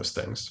to all of those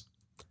things.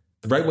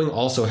 The right wing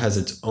also has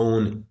its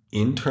own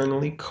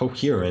internally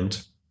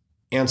coherent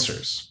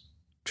answers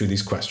to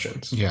these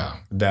questions. Yeah.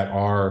 That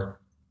are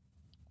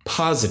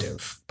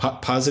positive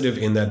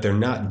in that they're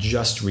not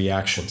just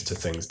reactions to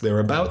things. They're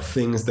about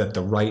things that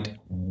the right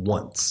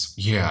wants.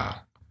 Yeah.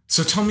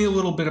 So tell me a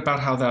little bit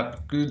about how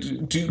that,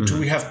 do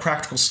we have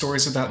practical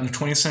stories of that in the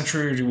 20th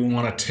century, or do we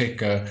want to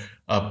take a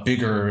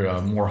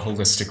bigger, more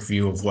holistic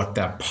view of what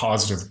that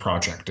positive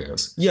project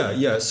is?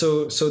 Yeah.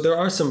 So there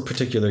are some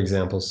particular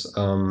examples,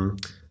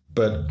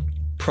 but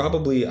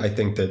probably I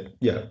think that,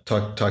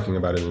 talking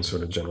about it in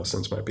sort of general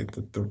sense might be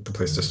the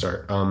place to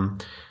start.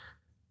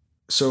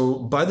 So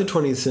by the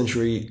 20th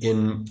century,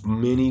 in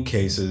many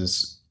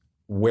cases,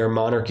 where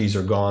monarchies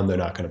are gone, they're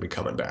not going to be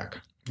coming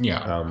back.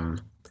 Yeah.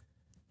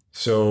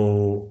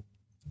 So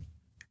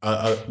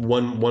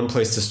one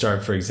place to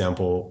start, for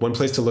example, one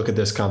place to look at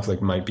this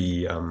conflict might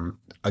be,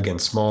 again,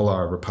 small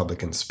r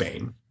Republican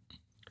Spain.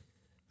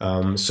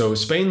 So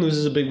Spain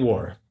loses a big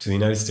war to the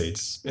United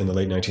States in the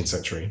late 19th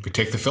century. We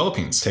take the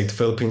Philippines.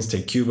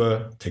 Take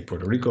Cuba, take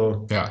Puerto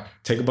Rico. Yeah.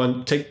 Take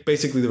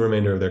basically the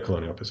remainder of their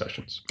colonial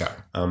possessions.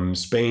 Yeah.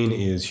 Spain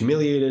is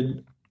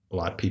humiliated. A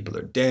lot of people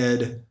are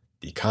dead.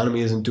 The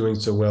economy isn't doing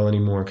so well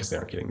anymore because they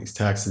aren't getting these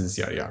taxes,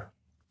 yada, yada.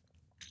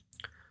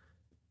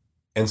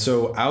 And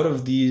so out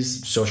of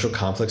these social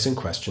conflicts and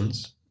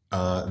questions,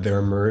 there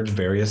emerge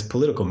various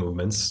political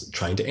movements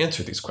trying to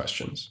answer these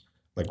questions.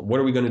 Like, what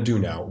are we going to do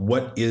now?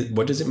 What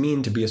does it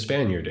mean to be a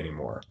Spaniard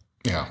anymore?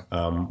 Yeah.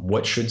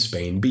 What should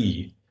Spain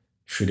be?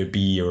 Should it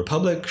be a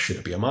republic? Should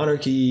it be a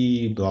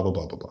monarchy? Blah, blah,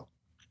 blah, blah, blah.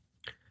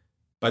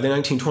 By the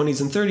 1920s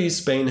and 30s,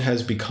 Spain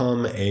has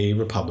become a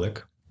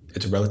republic.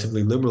 It's a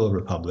relatively liberal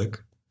republic.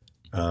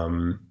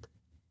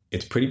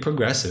 It's pretty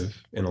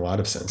progressive in a lot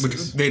of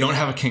senses. But they don't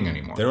have a king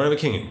anymore. They don't have a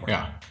king anymore.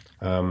 Yeah.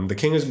 The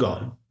king is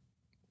gone.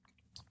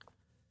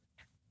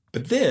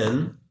 But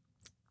then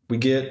we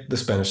get the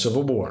Spanish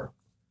Civil War,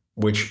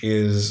 which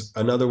is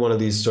another one of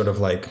these sort of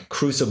like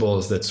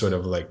crucibles that sort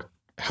of like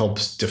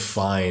helps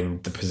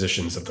define the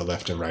positions of the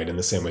left and right in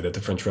the same way that the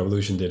French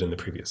Revolution did in the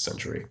previous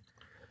century.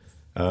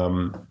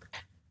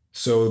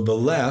 So the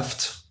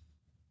left,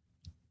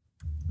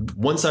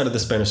 one side of the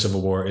Spanish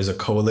Civil War is a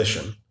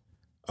coalition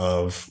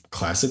of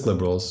classic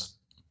liberals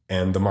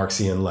and the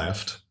Marxian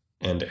left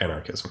and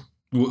anarchism.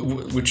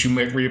 Which you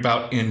might read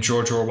about in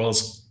George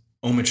Orwell's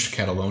Homage to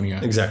Catalonia.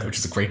 Exactly. Which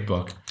is a great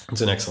book. It's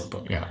an excellent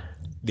book. Yeah.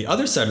 The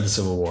other side of the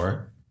Civil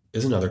War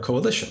is another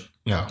coalition.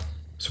 Yeah.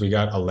 So we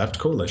got a left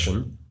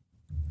coalition.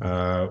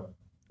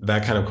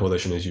 That kind of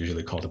coalition is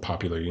usually called a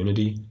popular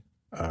unity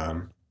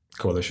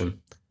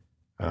coalition.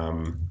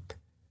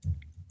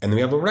 And then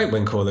we have a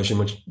right-wing coalition,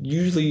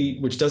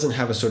 which doesn't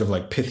have a sort of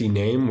like pithy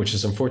name, which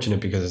is unfortunate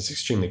because it's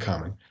extremely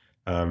common.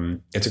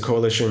 It's a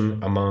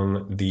coalition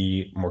among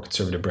the more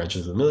conservative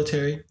branches of the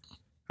military,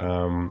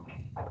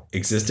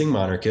 existing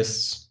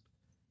monarchists,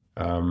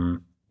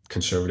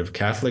 conservative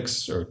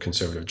Catholics or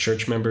conservative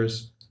church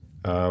members,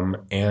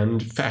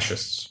 and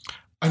fascists.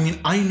 I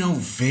mean, I know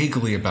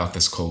vaguely about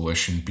this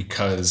coalition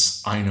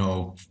because I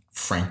know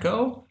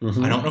Franco.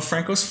 Mm-hmm. I don't know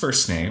Franco's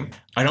first name.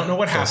 I don't know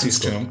what happens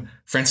to him.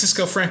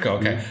 Francisco Franco,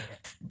 okay. Mm-hmm.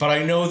 But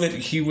I know that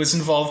he was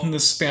involved in the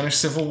Spanish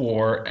Civil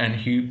War, and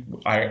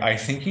I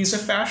think he's a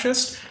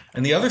fascist.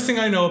 And the other thing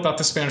I know about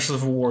the Spanish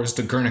Civil War is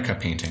the Guernica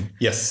painting.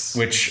 Yes.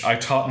 Which I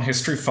taught in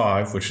History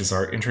 5, which is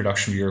our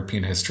introduction to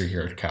European history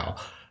here at Cal.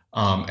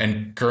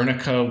 And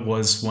Guernica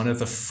was one of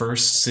the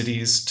first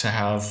cities to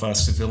have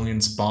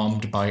civilians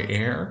bombed by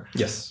air.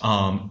 Yes.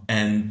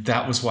 And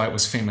that was why it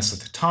was famous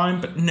at the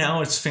time. But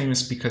now it's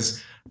famous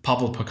because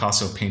Pablo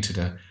Picasso painted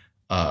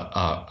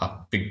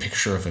a big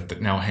picture of it that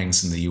now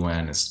hangs in the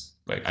UN as,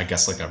 like, I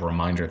guess, like a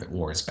reminder that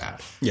war is bad.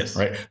 Yes.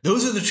 Right.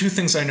 Those are the two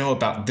things I know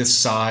about this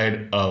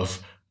side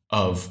of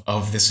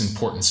this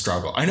important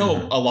struggle. I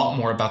know a lot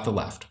more about the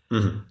left.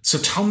 Mm-hmm. So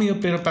tell me a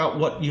bit about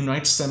what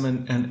unites them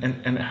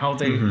and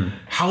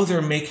how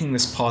they're making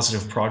this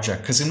positive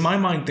project. Because in my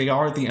mind, they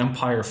are the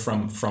Empire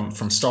from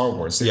Star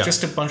Wars. They're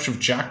just a bunch of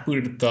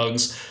jackbooted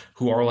thugs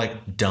who are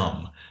like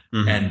dumb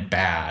and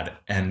bad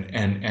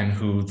and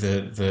who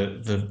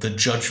the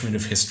judgment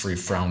of history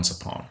frowns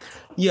upon.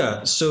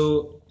 Yeah.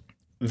 So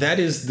that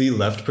is the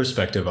left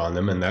perspective on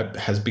them, and that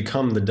has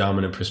become the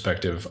dominant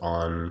perspective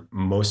on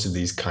most of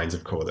these kinds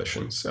of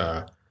coalitions.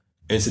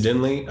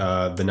 Incidentally,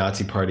 the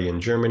Nazi Party in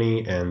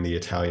Germany and the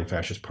Italian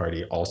Fascist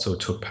Party also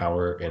took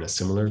power in a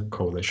similar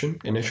coalition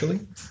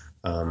initially.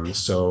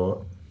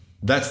 So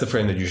that's the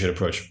frame that you should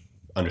approach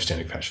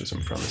understanding fascism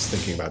from, is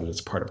thinking about it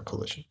as part of a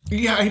coalition.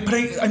 Yeah, but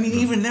I mean,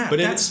 even that,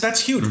 that's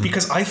huge,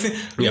 because I think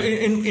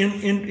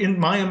in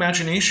my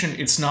imagination,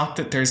 it's not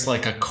that there's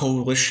like a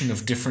coalition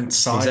of different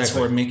sides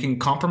who are making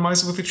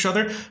compromise with each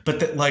other,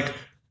 but that like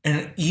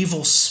an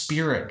evil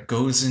spirit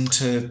goes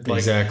into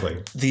like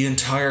the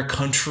entire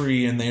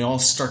country and they all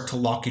start to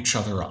lock each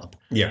other up.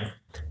 Yeah.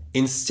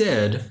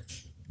 Instead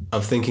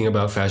of thinking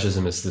about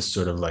fascism as this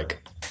sort of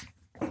like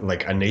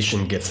a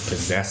nation gets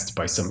possessed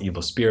by some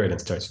evil spirit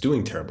and starts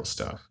doing terrible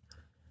stuff.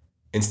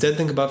 Instead,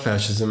 think about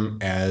fascism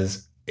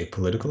as a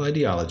political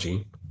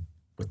ideology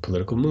with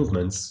political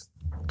movements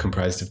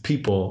comprised of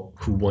people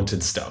who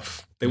wanted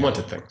stuff. They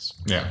wanted things.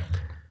 Yeah.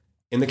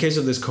 In the case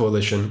of this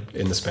coalition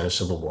in the Spanish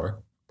Civil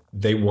War,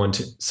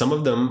 some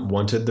of them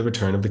wanted the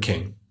return of the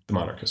king. The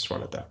monarchists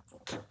wanted that.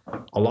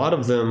 A lot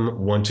of them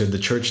wanted the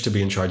church to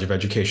be in charge of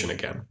education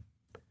again.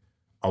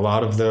 A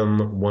lot of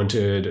them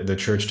wanted the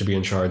church to be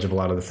in charge of a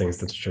lot of the things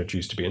that the church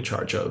used to be in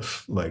charge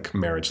of, like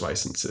marriage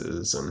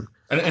licenses and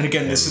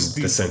again, this is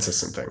the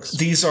census and things.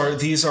 These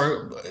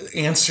are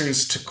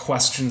answers to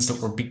questions that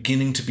were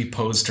beginning to be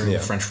posed during the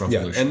French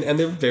Revolution. Yeah, and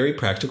they're very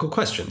practical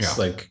questions. Yeah.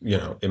 Like,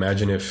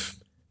 imagine if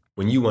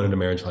when you wanted a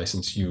marriage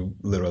license, you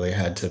literally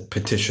had to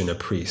petition a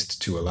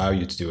priest to allow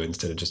you to do it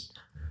instead of just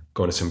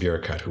going to some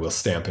bureaucrat who will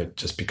stamp it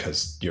just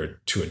because you're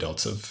two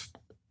adults of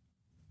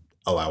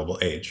allowable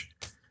age.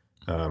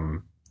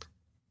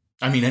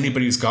 I mean,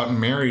 anybody who's gotten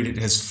married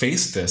has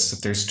faced this,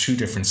 that there's two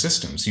different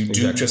systems. You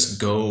do just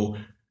go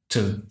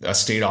to a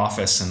state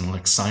office and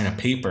like sign a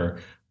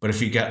paper. But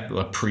if you get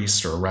a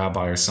priest or a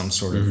rabbi or some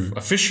sort of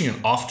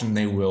officiant, often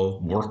they will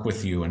work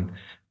with you and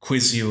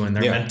quiz you, and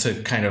they're meant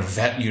to kind of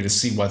vet you to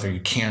see whether you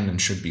can and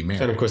should be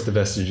married. And of course, the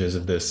vestiges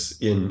of this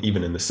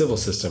even in the civil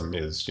system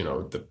is,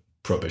 the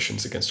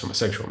prohibitions against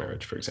homosexual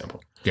marriage, for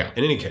example. Yeah.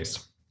 In any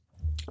case,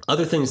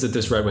 other things that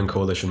this right-wing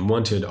coalition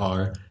wanted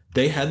are,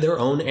 they had their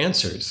own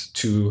answers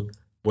to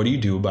what do you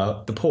do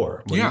about the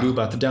poor? What do you do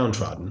about the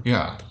downtrodden?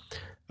 Yeah.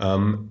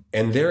 And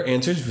their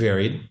answers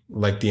varied,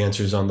 like the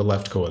answers on the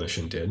left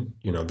coalition did.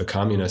 The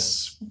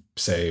communists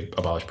say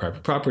abolish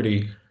private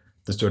property.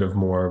 The sort of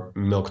more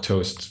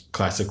milquetoast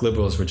classic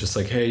liberals were just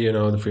like, hey, you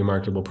know, the free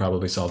market will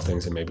probably solve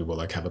things and maybe we'll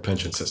like have a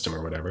pension system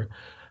or whatever.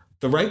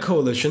 The right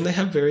coalition, they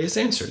have various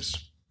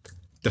answers.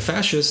 The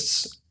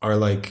fascists are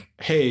like,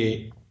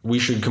 hey, we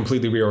should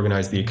completely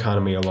reorganize the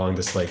economy along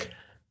this like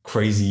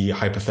crazy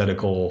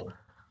hypothetical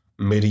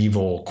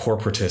medieval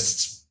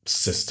corporatist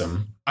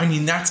system. I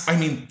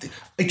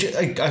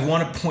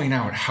want to point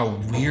out how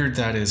weird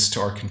that is to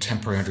our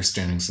contemporary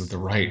understandings of the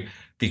right,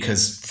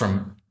 because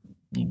from,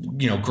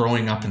 you know,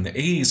 growing up in the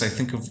 80s, I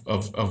think of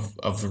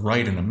the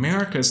right in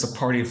America as the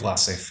party of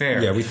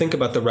laissez-faire. Yeah, we think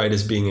about the right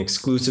as being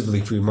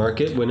exclusively free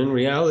market, when in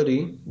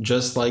reality,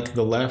 just like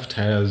the left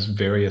has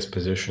various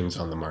positions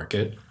on the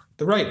market,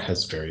 the right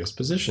has various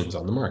positions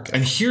on the market.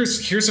 And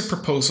here's a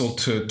proposal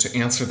to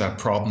answer that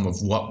problem of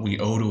what we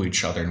owe to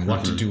each other and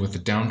what to do with the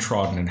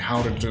downtrodden and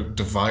how to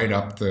divide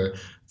up the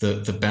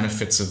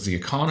benefits of the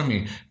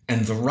economy.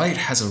 And the right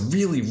has a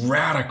really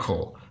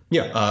radical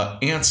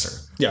answer.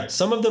 Yeah,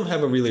 some of them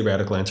have a really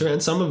radical answer,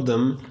 and some of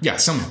them... Yeah,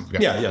 some of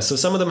them. Yeah. So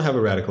some of them have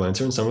a radical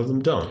answer, and some of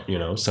them don't. You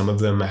know, some of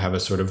them have a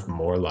sort of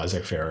more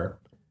laissez-faire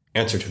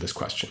answer to this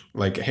question.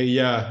 Like, hey,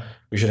 yeah,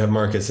 we should have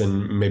markets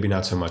and maybe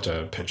not so much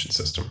a pension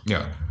system.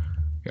 Yeah.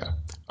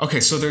 Okay,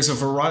 so there's a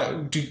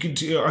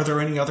variety. Are there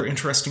any other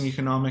interesting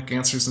economic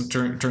answers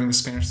during the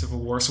Spanish Civil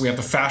War? So we have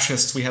the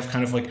fascists. We have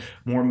kind of like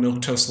more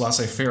milquetoast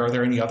laissez-faire. Are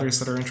there any others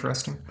that are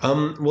interesting?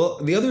 Well,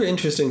 the other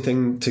interesting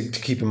thing to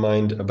keep in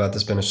mind about the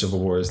Spanish Civil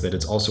War is that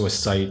it's also a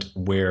site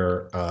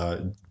where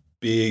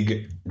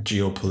big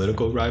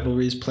geopolitical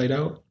rivalries played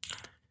out.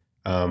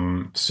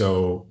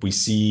 So we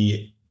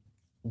see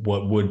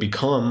what would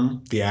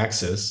become the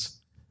Axis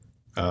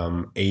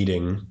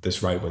aiding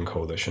this right-wing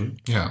coalition,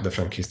 the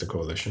Franquista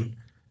coalition.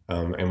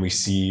 And we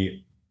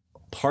see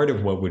part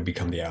of what would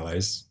become the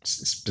Allies,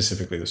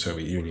 specifically the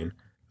Soviet Union,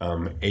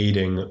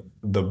 aiding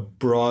the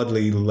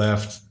broadly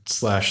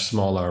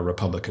left/smaller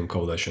Republican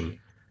coalition.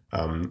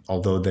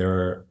 Although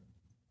they're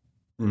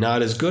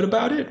not as good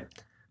about it,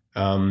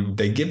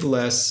 they give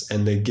less,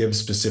 and they give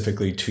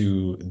specifically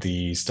to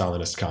the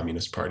Stalinist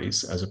communist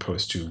parties as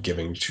opposed to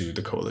giving to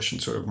the coalition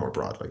sort of more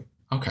broadly.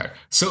 Okay.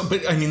 So,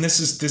 but I mean, this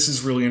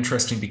is really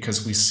interesting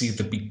because we see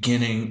the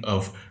beginning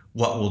of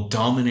what will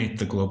dominate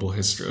the global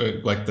history,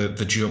 like the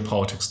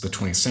geopolitics of the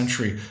 20th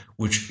century,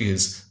 which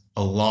is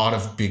a lot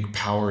of big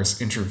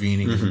powers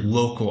intervening in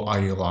local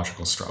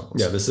ideological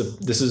struggles. Yeah, this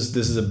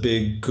is a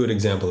big, good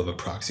example of a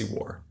proxy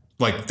war.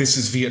 Like, this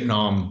is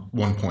Vietnam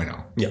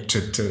 1.0. Yeah.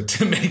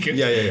 To make it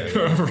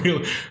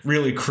really,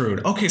 really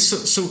crude. Okay,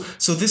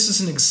 so this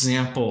is an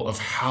example of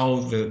how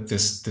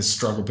this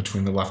struggle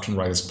between the left and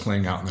right is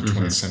playing out in the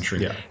 20th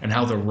century, and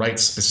how the right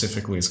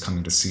specifically is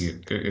coming to see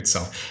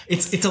itself.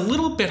 It's a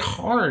little bit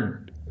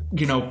hard,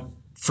 you know,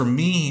 for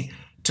me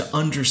to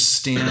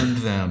understand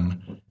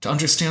them. To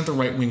understand the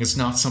right wing is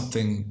not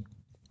something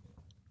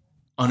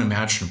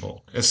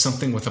unimaginable, as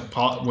something with a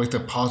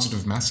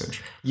positive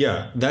message.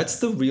 Yeah, that's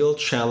the real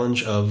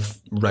challenge of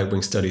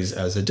right-wing studies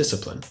as a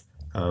discipline.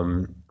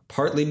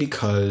 Partly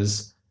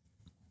because,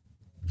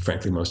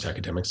 frankly, most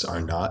academics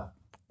are not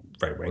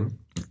right-wing,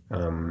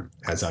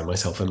 as I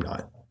myself am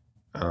not.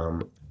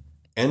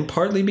 And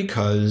partly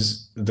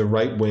because the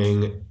right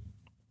wing,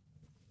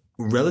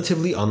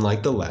 relatively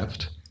unlike the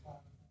left,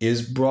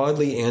 is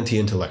broadly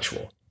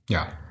anti-intellectual.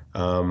 Yeah.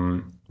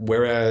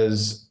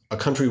 Whereas a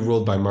country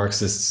ruled by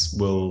Marxists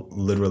will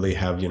literally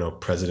have, you know,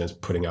 presidents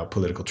putting out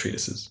political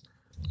treatises,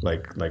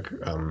 like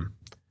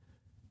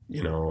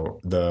you know,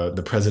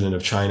 the president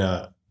of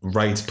China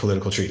writes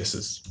political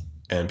treatises,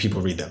 and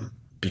people read them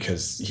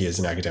because he is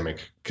an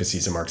academic, because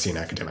he's a Marxian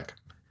academic,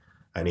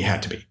 and he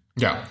had to be.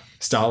 Yeah.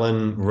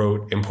 Stalin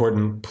wrote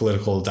important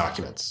political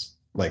documents,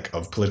 like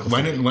of political.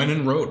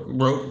 Lenin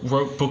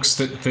wrote books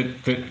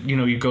that you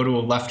know, you go to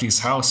a lefty's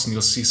house and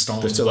you'll see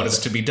Stalin's What Is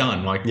to Be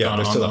Done, like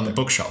on the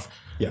bookshelf.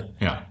 Yeah.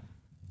 Yeah.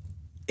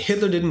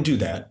 Hitler didn't do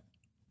that.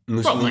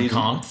 Mein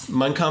Kampf.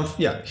 Mein Kampf,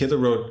 yeah. Hitler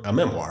wrote a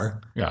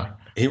memoir. Yeah.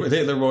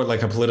 Hitler wrote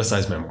like a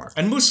politicized memoir.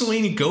 And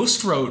Mussolini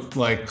ghost wrote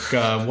like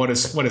what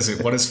is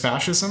it? What is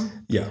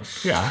fascism? Yeah.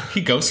 Yeah.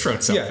 He ghost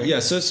wrote something. Yeah.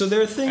 So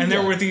there are things. And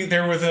there were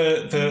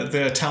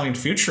the Italian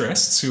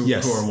futurists who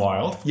are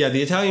wild. Yeah,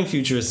 the Italian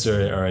futurists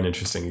are an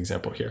interesting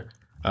example here.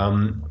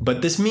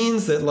 But this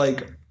means that,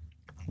 like,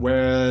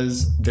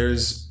 whereas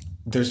there's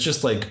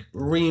just like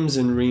reams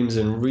and reams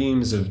and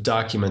reams of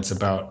documents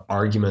about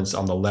arguments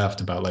on the left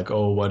about like,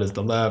 oh, what is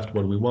the left?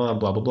 What do we want?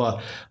 Blah, blah,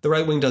 blah. The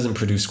right wing doesn't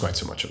produce quite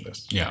so much of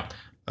this. Yeah.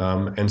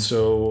 And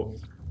so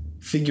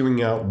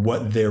figuring out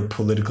what their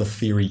political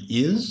theory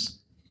is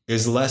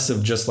less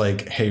of just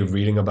like, hey,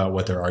 reading about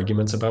what their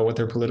arguments about what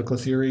their political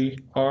theory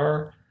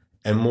are,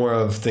 and more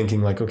of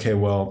thinking like, okay,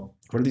 well,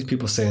 what do these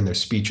people say in their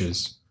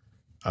speeches?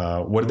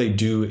 What do they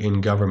do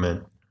in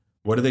government?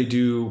 What do they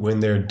do when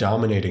they're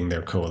dominating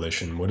their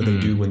coalition? What do they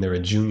do when they're a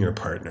junior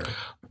partner?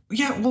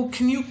 Yeah, well,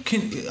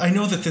 I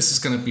know that this is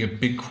going to be a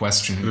big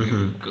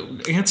question.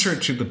 Answer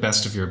it to the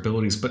best of your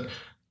abilities, but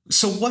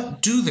so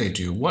what do they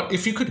do? What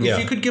if you could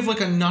give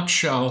like a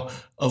nutshell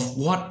of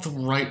what the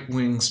right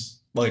wing's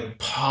like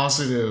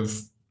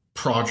positive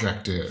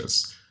project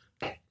is?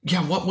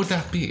 Yeah, what would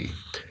that be?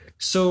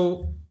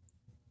 So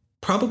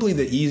probably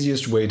the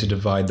easiest way to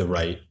divide the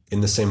right, in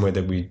the same way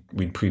that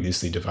we'd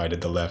previously divided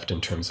the left in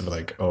terms of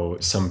like, oh,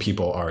 some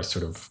people are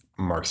sort of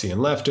Marxian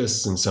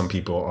leftists and some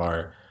people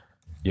are,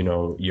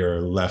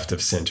 your left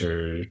of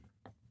center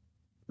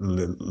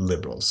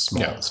liberals,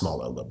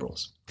 small L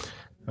liberals.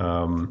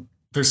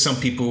 There's some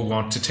people who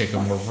want to take a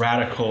more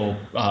radical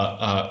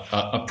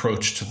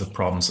approach to the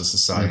problems of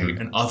society,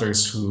 and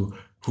others who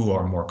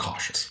are more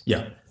cautious.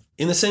 Yeah.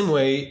 In the same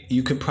way,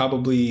 you could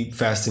probably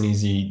fast and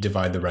easy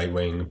divide the right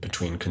wing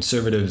between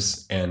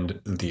conservatives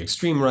and the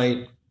extreme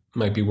right,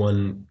 might be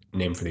one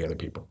name for the other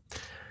people.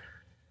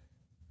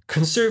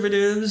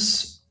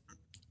 Conservatives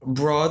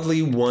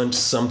broadly want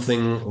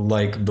something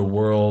like the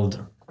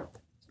world.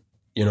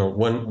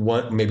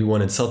 Maybe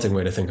one insulting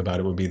way to think about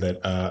it would be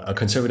that a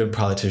conservative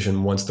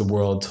politician wants the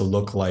world to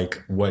look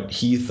like what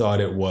he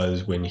thought it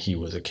was when he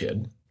was a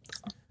kid.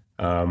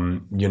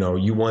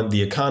 You want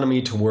the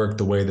economy to work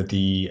the way that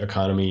the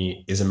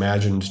economy is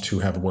imagined to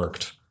have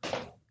worked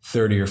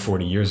 30 or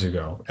 40 years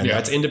ago. And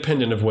that's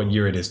independent of what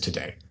year it is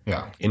today.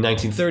 Yeah. In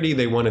 1930,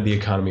 they wanted the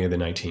economy of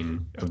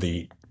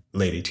the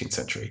late 18th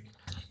century.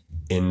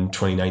 In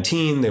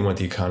 2019, they want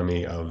the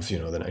economy of, the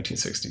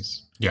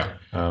 1960s. Yeah.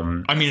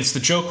 It's the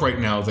joke right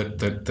now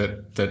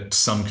that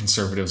some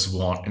conservatives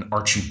want an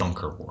Archie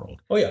Bunker world.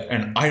 Oh, yeah.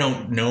 And I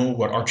don't know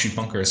what Archie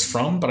Bunker is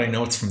from, but I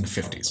know it's from the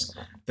 50s.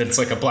 That it's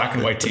like a black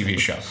and white TV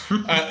show.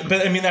 But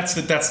that's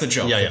the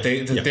joke. Yeah,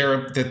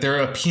 That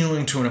they're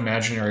appealing to an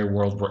imaginary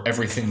world where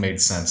everything made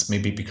sense,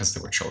 maybe because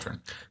they were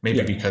children.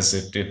 Maybe because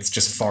it's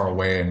just far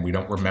away and we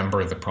don't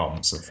remember the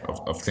problems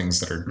of things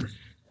that are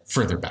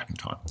further back in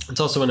time.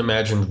 It's also an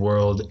imagined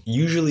world.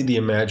 Usually the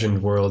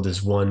imagined world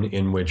is one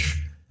in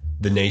which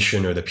the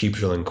nation or the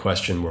people in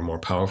question were more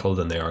powerful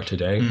than they are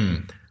today.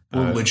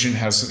 Religion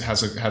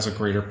has a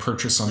greater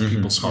purchase on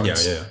people's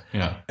hearts.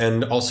 Yeah.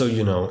 And also,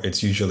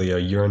 it's usually a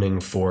yearning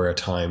for a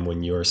time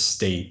when your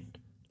state,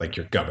 like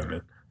your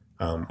government,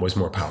 was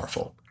more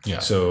powerful. Yeah.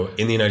 So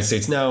in the United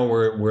States now,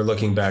 we're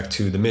looking back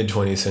to the mid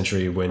 20th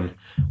century when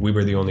we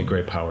were the only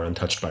great power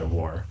untouched by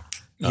war.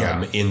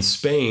 In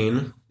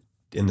Spain,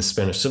 in the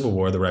Spanish Civil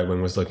War, the right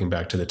wing was looking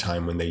back to the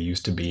time when they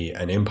used to be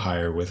an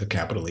empire with a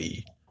capital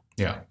E.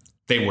 Yeah.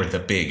 They were the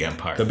big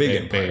empire.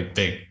 Empire.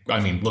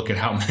 Look at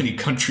how many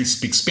countries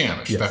speak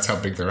Spanish. Yeah. That's how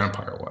big their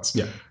empire was.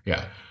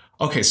 Yeah.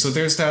 Okay, so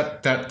there's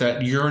that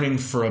yearning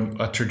for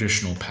a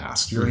traditional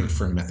past, yearning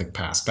for a mythic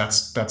past.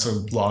 That's a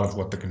lot of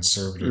what the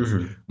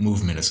conservative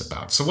movement is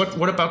about. So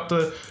what about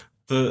the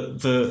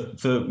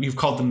you've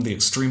called them the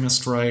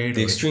extremist right?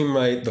 The extreme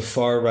right, the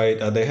far right,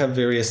 they have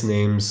various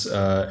names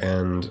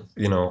and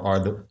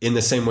are in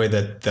the same way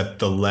that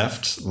the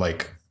left,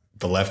 like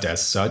the left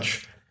as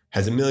such,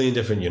 has a million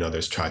different,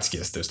 there's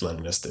Trotskyists, there's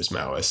Leninists, there's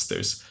Maoists,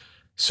 there's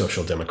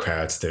Social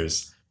Democrats,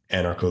 there's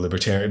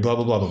anarcho-libertarian, blah,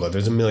 blah, blah, blah, blah.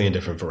 There's a million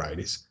different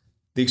varieties.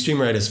 The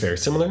extreme right is very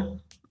similar.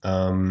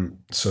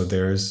 So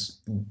there's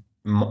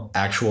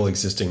actual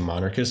existing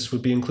monarchists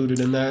would be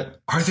included in that.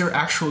 Are there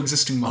actual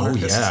existing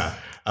monarchists? Oh,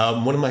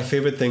 yeah. One of my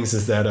favorite things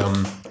is that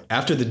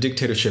after the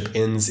dictatorship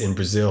ends in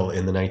Brazil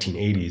in the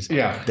 1980s,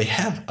 they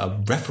have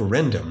a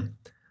referendum.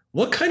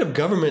 What kind of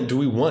government do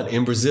we want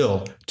in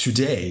Brazil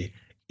today?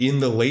 In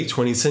the late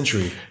 20th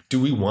century, do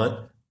we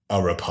want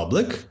a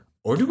republic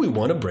or do we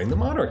want to bring the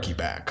monarchy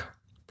back?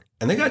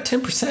 And they got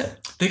 10%.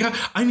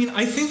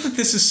 I think that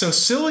this is so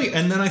silly.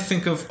 And then I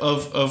think of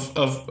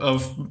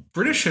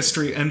British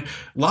history and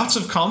lots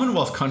of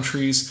Commonwealth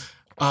countries,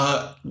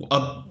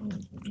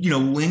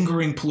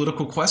 lingering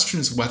political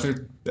questions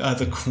whether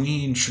the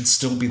Queen should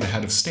still be the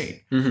head of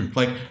state.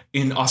 Like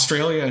in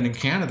Australia and in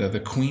Canada, the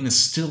Queen is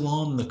still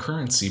on the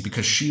currency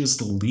because she is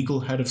the legal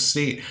head of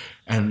state.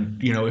 And,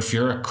 if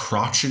you're a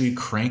crotchety,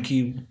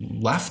 cranky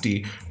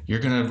lefty, you're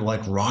going to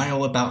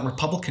rile about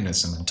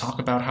republicanism and talk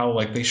about how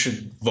they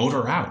should vote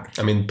her out.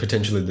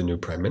 Potentially the new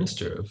prime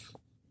minister of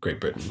Great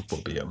Britain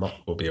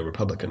will be a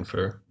Republican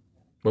for.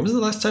 When was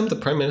the last time the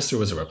prime minister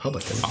was a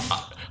Republican?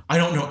 I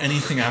don't know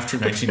anything after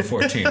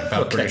 1914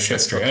 about British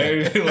history.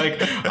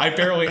 Okay.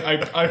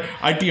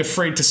 I'd be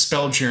afraid to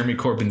spell Jeremy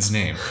Corbyn's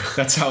name.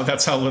 That's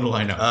how little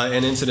I know.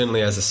 And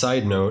incidentally, as a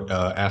side note,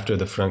 after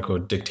the Franco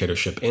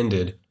dictatorship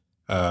ended,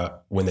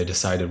 when they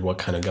decided what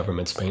kind of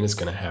government Spain is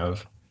going to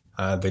have,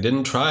 they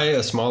didn't try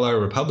a smaller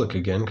republic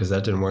again because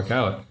that didn't work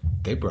out.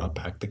 They brought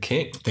back the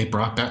king.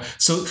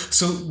 So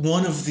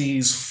one of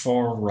these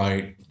far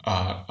right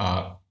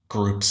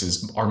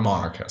groups are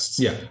monarchists.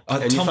 Yeah.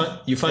 And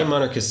you find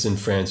monarchists in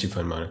France, you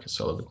find monarchists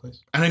all over the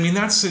place. And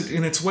that's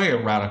in its way a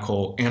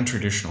radical and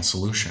traditional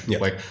solution.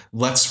 Yeah.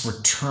 Let's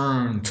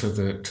return to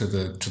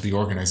the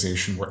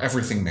organization where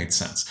everything made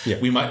sense. Yeah.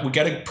 We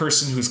get a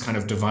person who's kind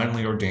of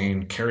divinely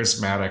ordained,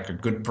 charismatic, a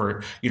good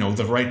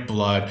the right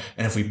blood,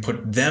 and if we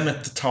put them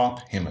at the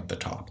top, him at the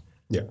top.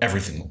 Yeah.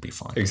 Everything will be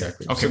fine.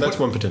 Exactly. Okay, so that's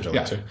one potential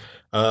answer.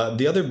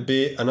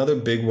 Another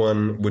big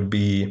one would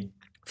be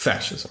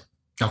fascism.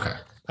 Okay.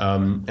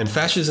 And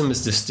fascism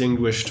is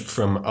distinguished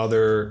from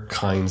other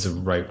kinds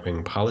of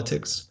right-wing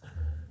politics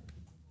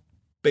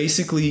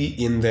Basically,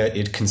 in that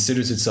it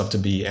considers itself to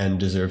be and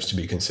deserves to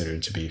be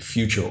considered to be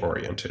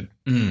future-oriented.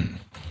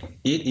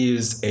 It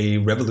is a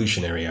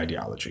revolutionary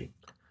ideology.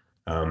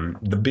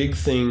 The big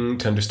thing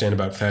to understand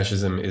about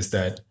fascism is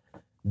that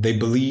they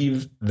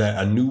believe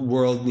that a new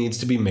world needs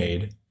to be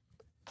made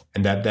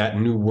and that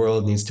new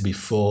world needs to be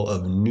full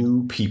of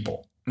new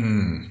people.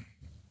 And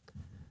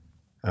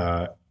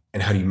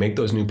how do you make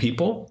those new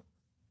people?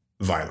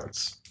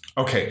 Violence.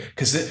 Okay,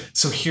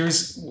 so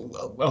here's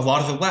a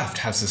lot of the left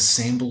has the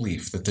same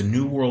belief that the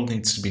new world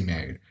needs to be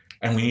made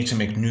and we need to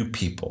make new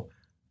people.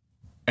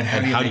 And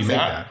how do you make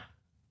that?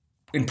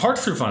 In part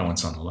through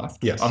violence on the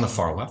left, yes. On the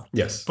far left,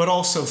 yes, but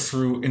also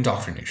through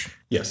indoctrination,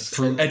 yes,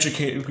 through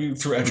educating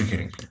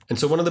people. And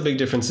so one of the big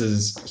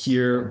differences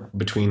here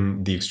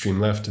between the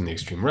extreme left and the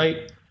extreme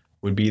right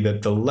would be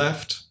that the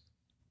left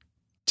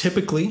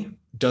typically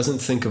doesn't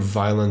think of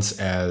violence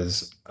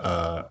as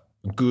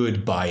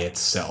good by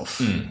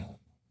itself.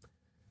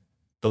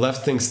 The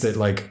left thinks that,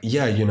 like,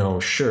 yeah,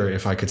 sure,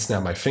 if I could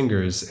snap my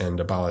fingers and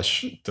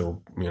abolish the,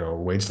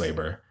 wage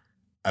labor,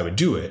 I would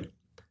do it.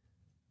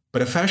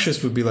 But a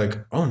fascist would be like,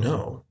 oh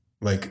no,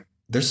 like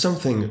there's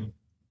something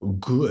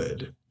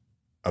good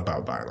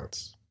about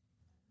violence.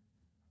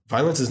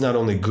 Violence is not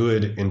only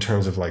good in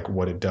terms of like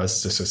what it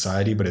does to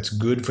society, but it's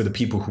good for the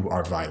people who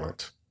are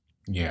violent.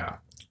 Yeah.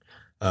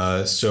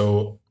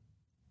 So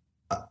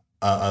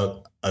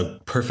a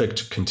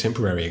perfect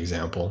contemporary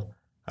example,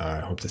 I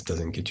hope this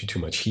doesn't get you too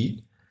much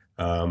heat,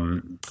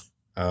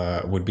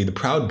 would be the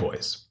Proud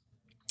Boys.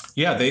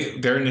 Yeah,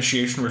 their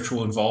initiation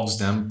ritual involves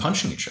them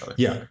punching each other.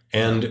 Yeah,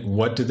 and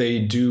what do they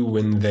do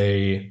when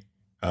they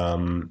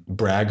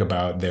brag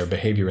about their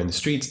behavior in the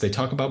streets? They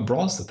talk about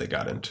brawls that they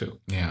got into.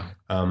 Yeah.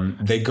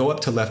 They go up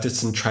to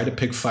leftists and try to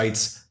pick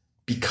fights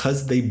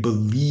because they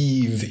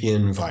believe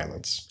in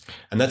violence.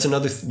 And this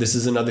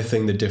is another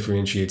thing that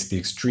differentiates the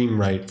extreme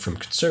right from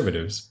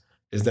conservatives,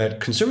 is that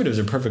conservatives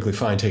are perfectly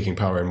fine taking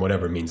power in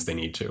whatever means they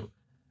need to.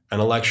 An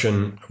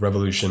election, a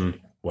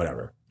revolution,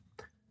 whatever.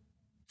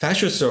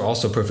 Fascists are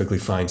also perfectly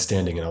fine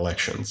standing in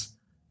elections.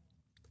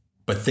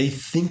 But they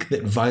think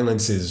that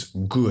violence is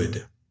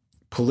good.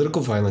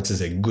 Political violence is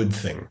a good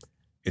thing.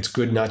 It's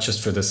good not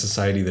just for the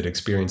society that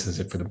experiences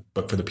it,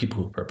 but for the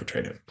people who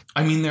perpetrate it.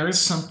 I mean, there is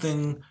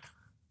something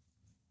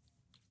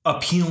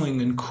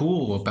appealing and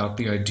cool about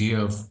the idea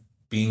of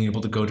being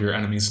able to go to your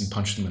enemies and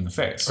punch them in the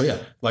face. Oh yeah,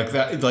 like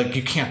that. Like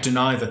you can't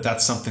deny that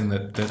that's something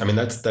that I mean,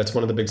 that's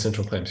one of the big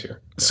central claims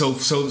here. So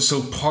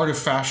part of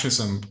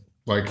fascism,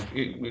 like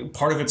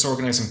part of its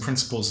organizing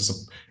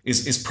principles,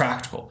 is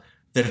practical.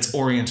 That it's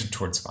oriented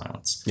towards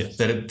violence. Yes.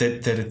 That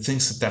it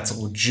thinks that that's a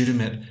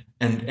legitimate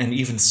and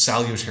even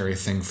salutary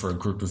thing for a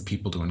group of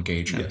people to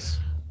engage in. Yes.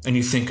 And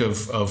you think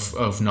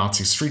of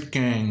Nazi street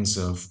gangs,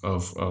 of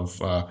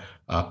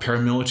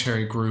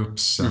paramilitary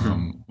groups,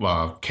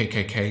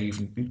 KKK,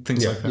 even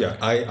things like that. Yeah,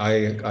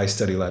 I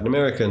study Latin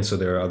America, and so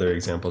there are other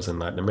examples in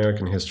Latin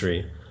American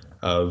history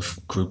of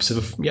groups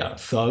of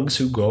thugs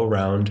who go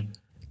around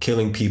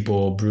killing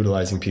people,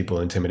 brutalizing people,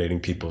 intimidating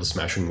people,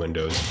 smashing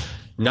windows.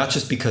 Not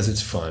just because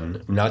it's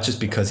fun, not just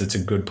because it's a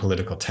good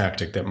political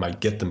tactic that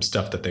might get them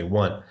stuff that they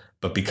want,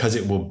 but because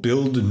it will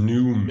build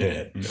new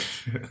men.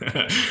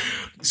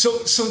 So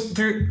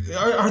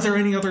are there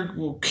any other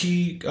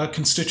key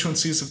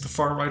constituencies of the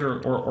far right,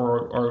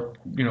 or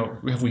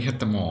have we hit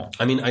them all?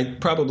 I mean, I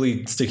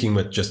probably sticking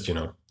with just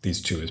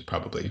these two is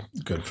probably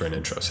good for an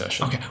intro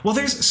session. Okay. Well,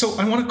 so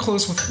I want to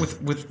close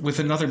with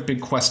another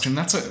big question.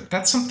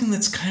 That's something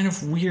that's kind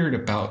of weird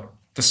about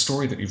the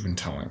story that you've been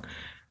telling,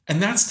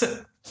 and that's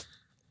that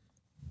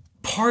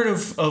part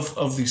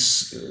of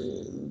these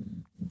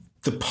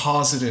the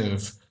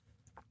positive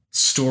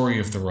story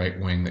of the right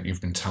wing that you've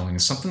been telling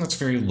is something that's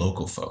very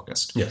local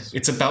focused. Yes.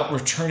 It's about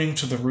returning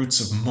to the roots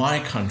of my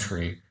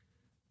country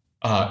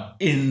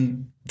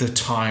in the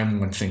time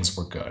when things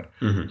were good.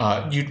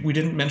 Mm-hmm. We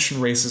didn't mention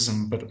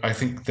racism, but I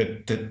think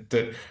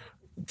that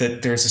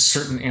there's a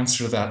certain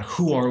answer to that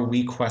who are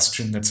we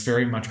question that's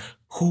very much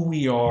who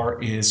we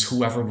are is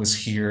whoever was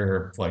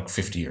here like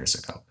 50 years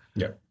ago.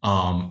 Yeah.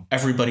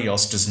 Everybody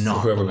else does not. Or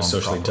whoever was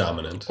socially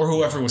dominant. Or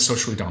whoever was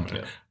socially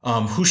dominant.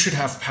 Yeah. Who should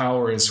have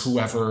power is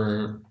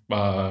whoever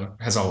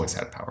has always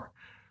had power.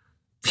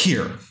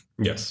 Here.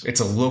 Yes.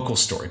 It's a local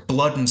story.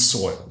 Blood and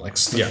soil. Like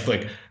stuff. Yeah.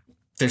 Like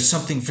there's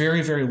something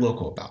very, very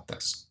local about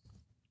this.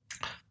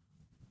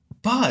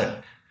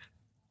 But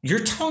you're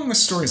telling the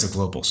story as a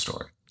global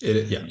story.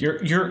 Yeah.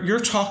 You're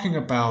talking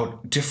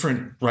about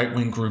different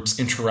right-wing groups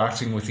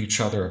interacting with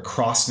each other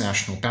across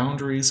national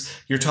boundaries.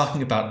 You're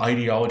talking about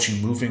ideology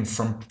moving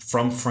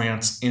from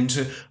France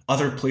into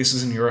other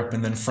places in Europe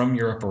and then from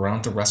Europe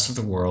around the rest of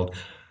the world.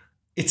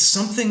 It's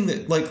something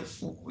that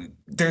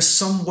there's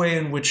some way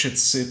in which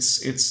it's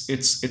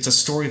a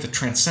story that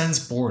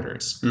transcends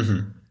borders.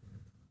 Mm-hmm.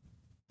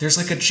 There's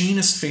like a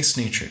genus-face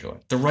nature to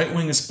it. The right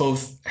wing is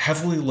both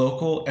heavily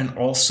local and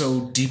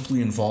also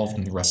deeply involved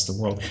in the rest of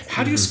the world.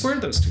 How do you square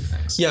those two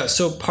things? Yeah,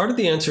 so part of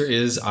the answer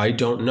is I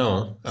don't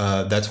know.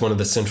 That's one of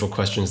the central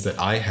questions that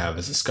I have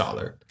as a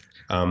scholar.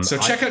 So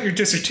check out your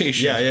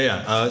dissertation.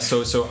 Yeah.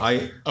 So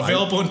I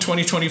available in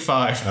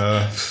 2025.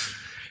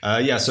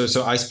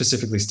 So I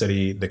specifically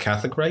study the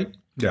Catholic rite.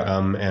 Yeah.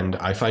 And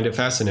I find it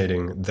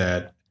fascinating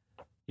that,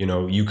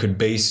 you could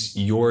base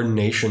your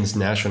nation's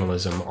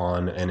nationalism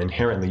on an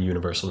inherently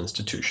universal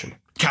institution.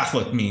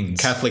 Catholic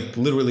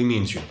literally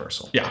means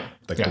universal. Yeah.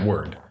 The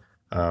word.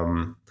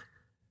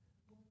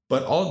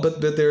 But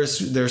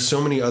there's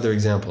so many other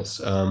examples.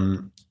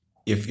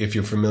 If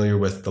you're familiar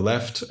with the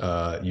left,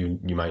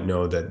 you might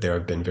know that there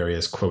have been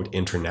various, quote,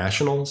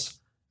 internationals,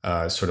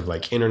 sort of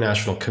like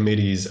international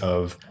committees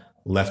of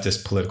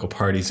leftist political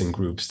parties and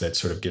groups that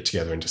sort of get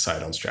together and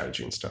decide on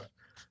strategy and stuff.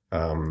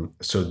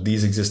 So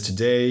these exist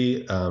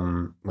today.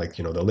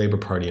 The Labour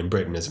Party in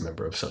Britain is a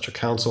member of such a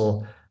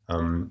council.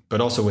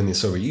 But also when the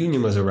Soviet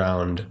Union was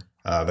around,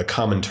 the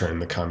Comintern,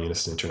 the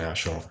Communist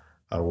International,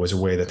 was a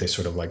way that they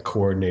sort of like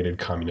coordinated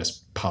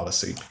communist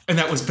policy. And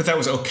that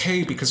was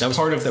okay because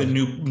part of the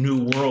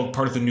new world,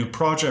 part of the new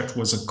project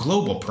was a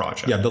global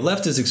project. Yeah, the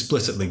left is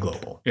explicitly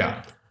global.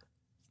 Yeah.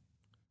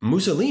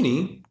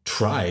 Mussolini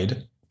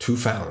tried to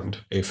found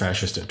a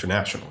fascist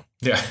international.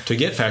 Yeah. To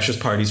get fascist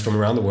parties from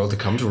around the world to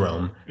come to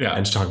Rome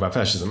and to talk about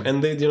fascism.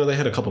 And they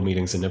had a couple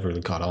meetings that never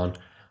really caught on.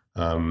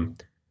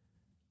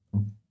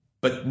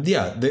 But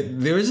yeah,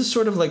 there is a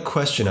sort of like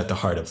question at the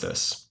heart of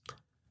this.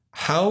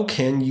 How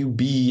can you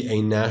be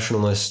a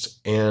nationalist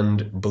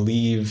and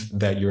believe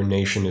that your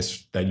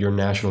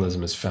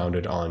nationalism is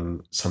founded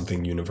on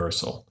something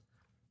universal,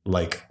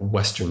 like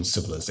Western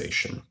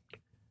civilization,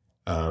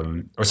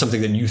 or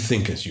something that you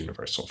think is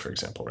universal, for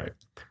example, right?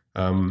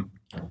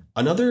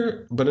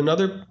 Another,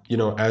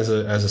 as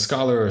a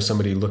scholar or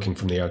somebody looking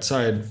from the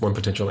outside, one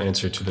potential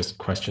answer to this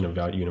question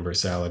about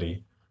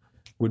universality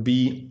would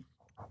be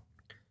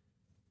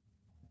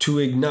to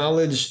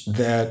acknowledge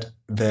that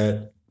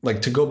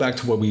like to go back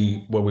to what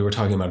we were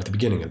talking about at the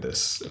beginning of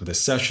this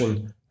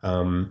session,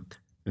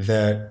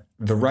 that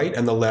the right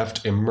and the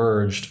left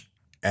emerged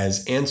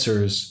as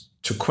answers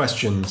to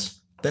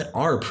questions that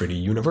are pretty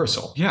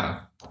universal.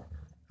 Yeah.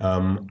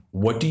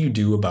 What do you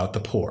do about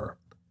the poor?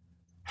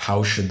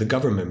 How should the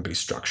government be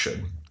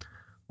structured?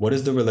 What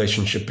is the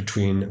relationship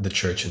between the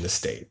church and the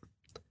state?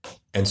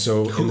 And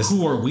so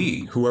who are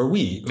we? Who are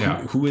we?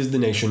 Yeah. Who is the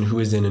nation? Who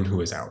is in and who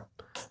is out?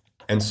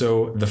 And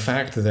so the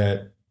fact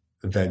that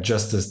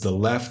just as the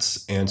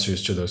left's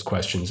answers to those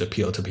questions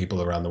appeal to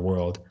people around the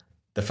world,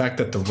 the fact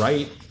that the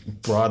right,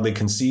 broadly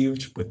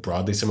conceived with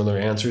broadly similar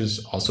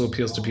answers, also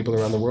appeals to people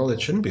around the world,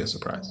 it shouldn't be a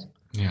surprise.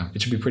 Yeah.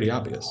 It should be pretty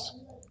obvious.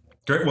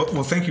 Great.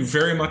 Well, thank you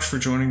very much for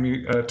joining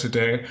me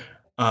today.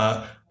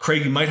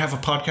 Craig, you might have a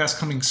podcast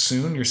coming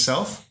soon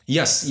yourself?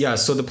 Yes. Yeah.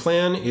 So the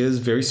plan is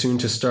very soon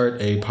to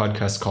start a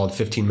podcast called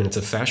 15 Minutes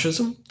of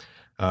Fascism.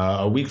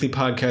 A weekly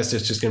podcast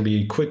is just going to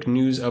be a quick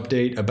news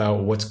update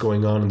about what's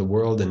going on in the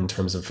world in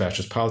terms of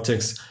fascist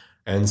politics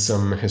and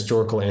some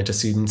historical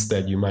antecedents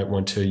that you might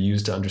want to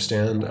use to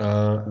understand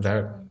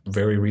that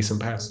very recent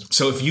past.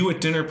 So if you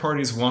at dinner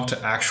parties want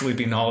to actually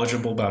be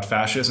knowledgeable about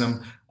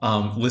fascism,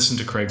 listen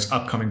to Craig's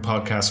upcoming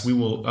podcast. We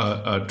will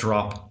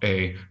drop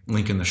a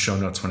link in the show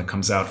notes when it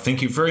comes out.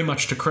 Thank you very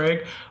much to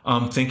Craig.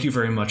 Thank you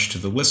very much to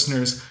the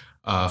listeners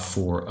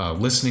for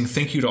listening.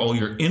 Thank you to all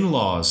your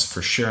in-laws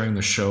for sharing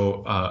the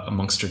show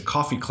amongst your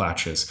coffee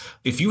clatches.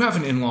 If you have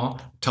an in-law,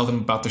 tell them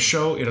about the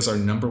show. It is our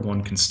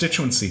 #1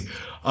 constituency.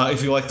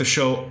 If you like the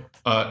show,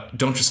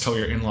 don't just tell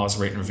your in-laws,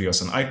 rate and review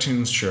us on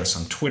iTunes, share us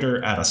on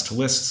Twitter, add us to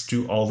lists,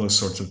 do all those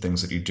sorts of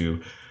things that you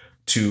do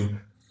to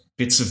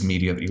bits of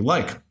media that you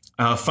like.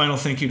 Final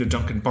thank you to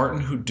Duncan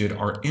Barton, who did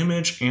our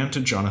image, and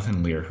to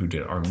Jonathan Lear, who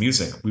did our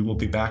music. We will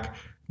be back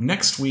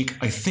next week,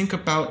 I think,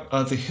 about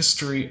the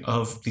history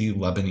of the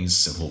Lebanese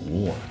Civil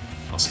War.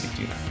 I'll speak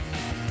to you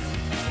then.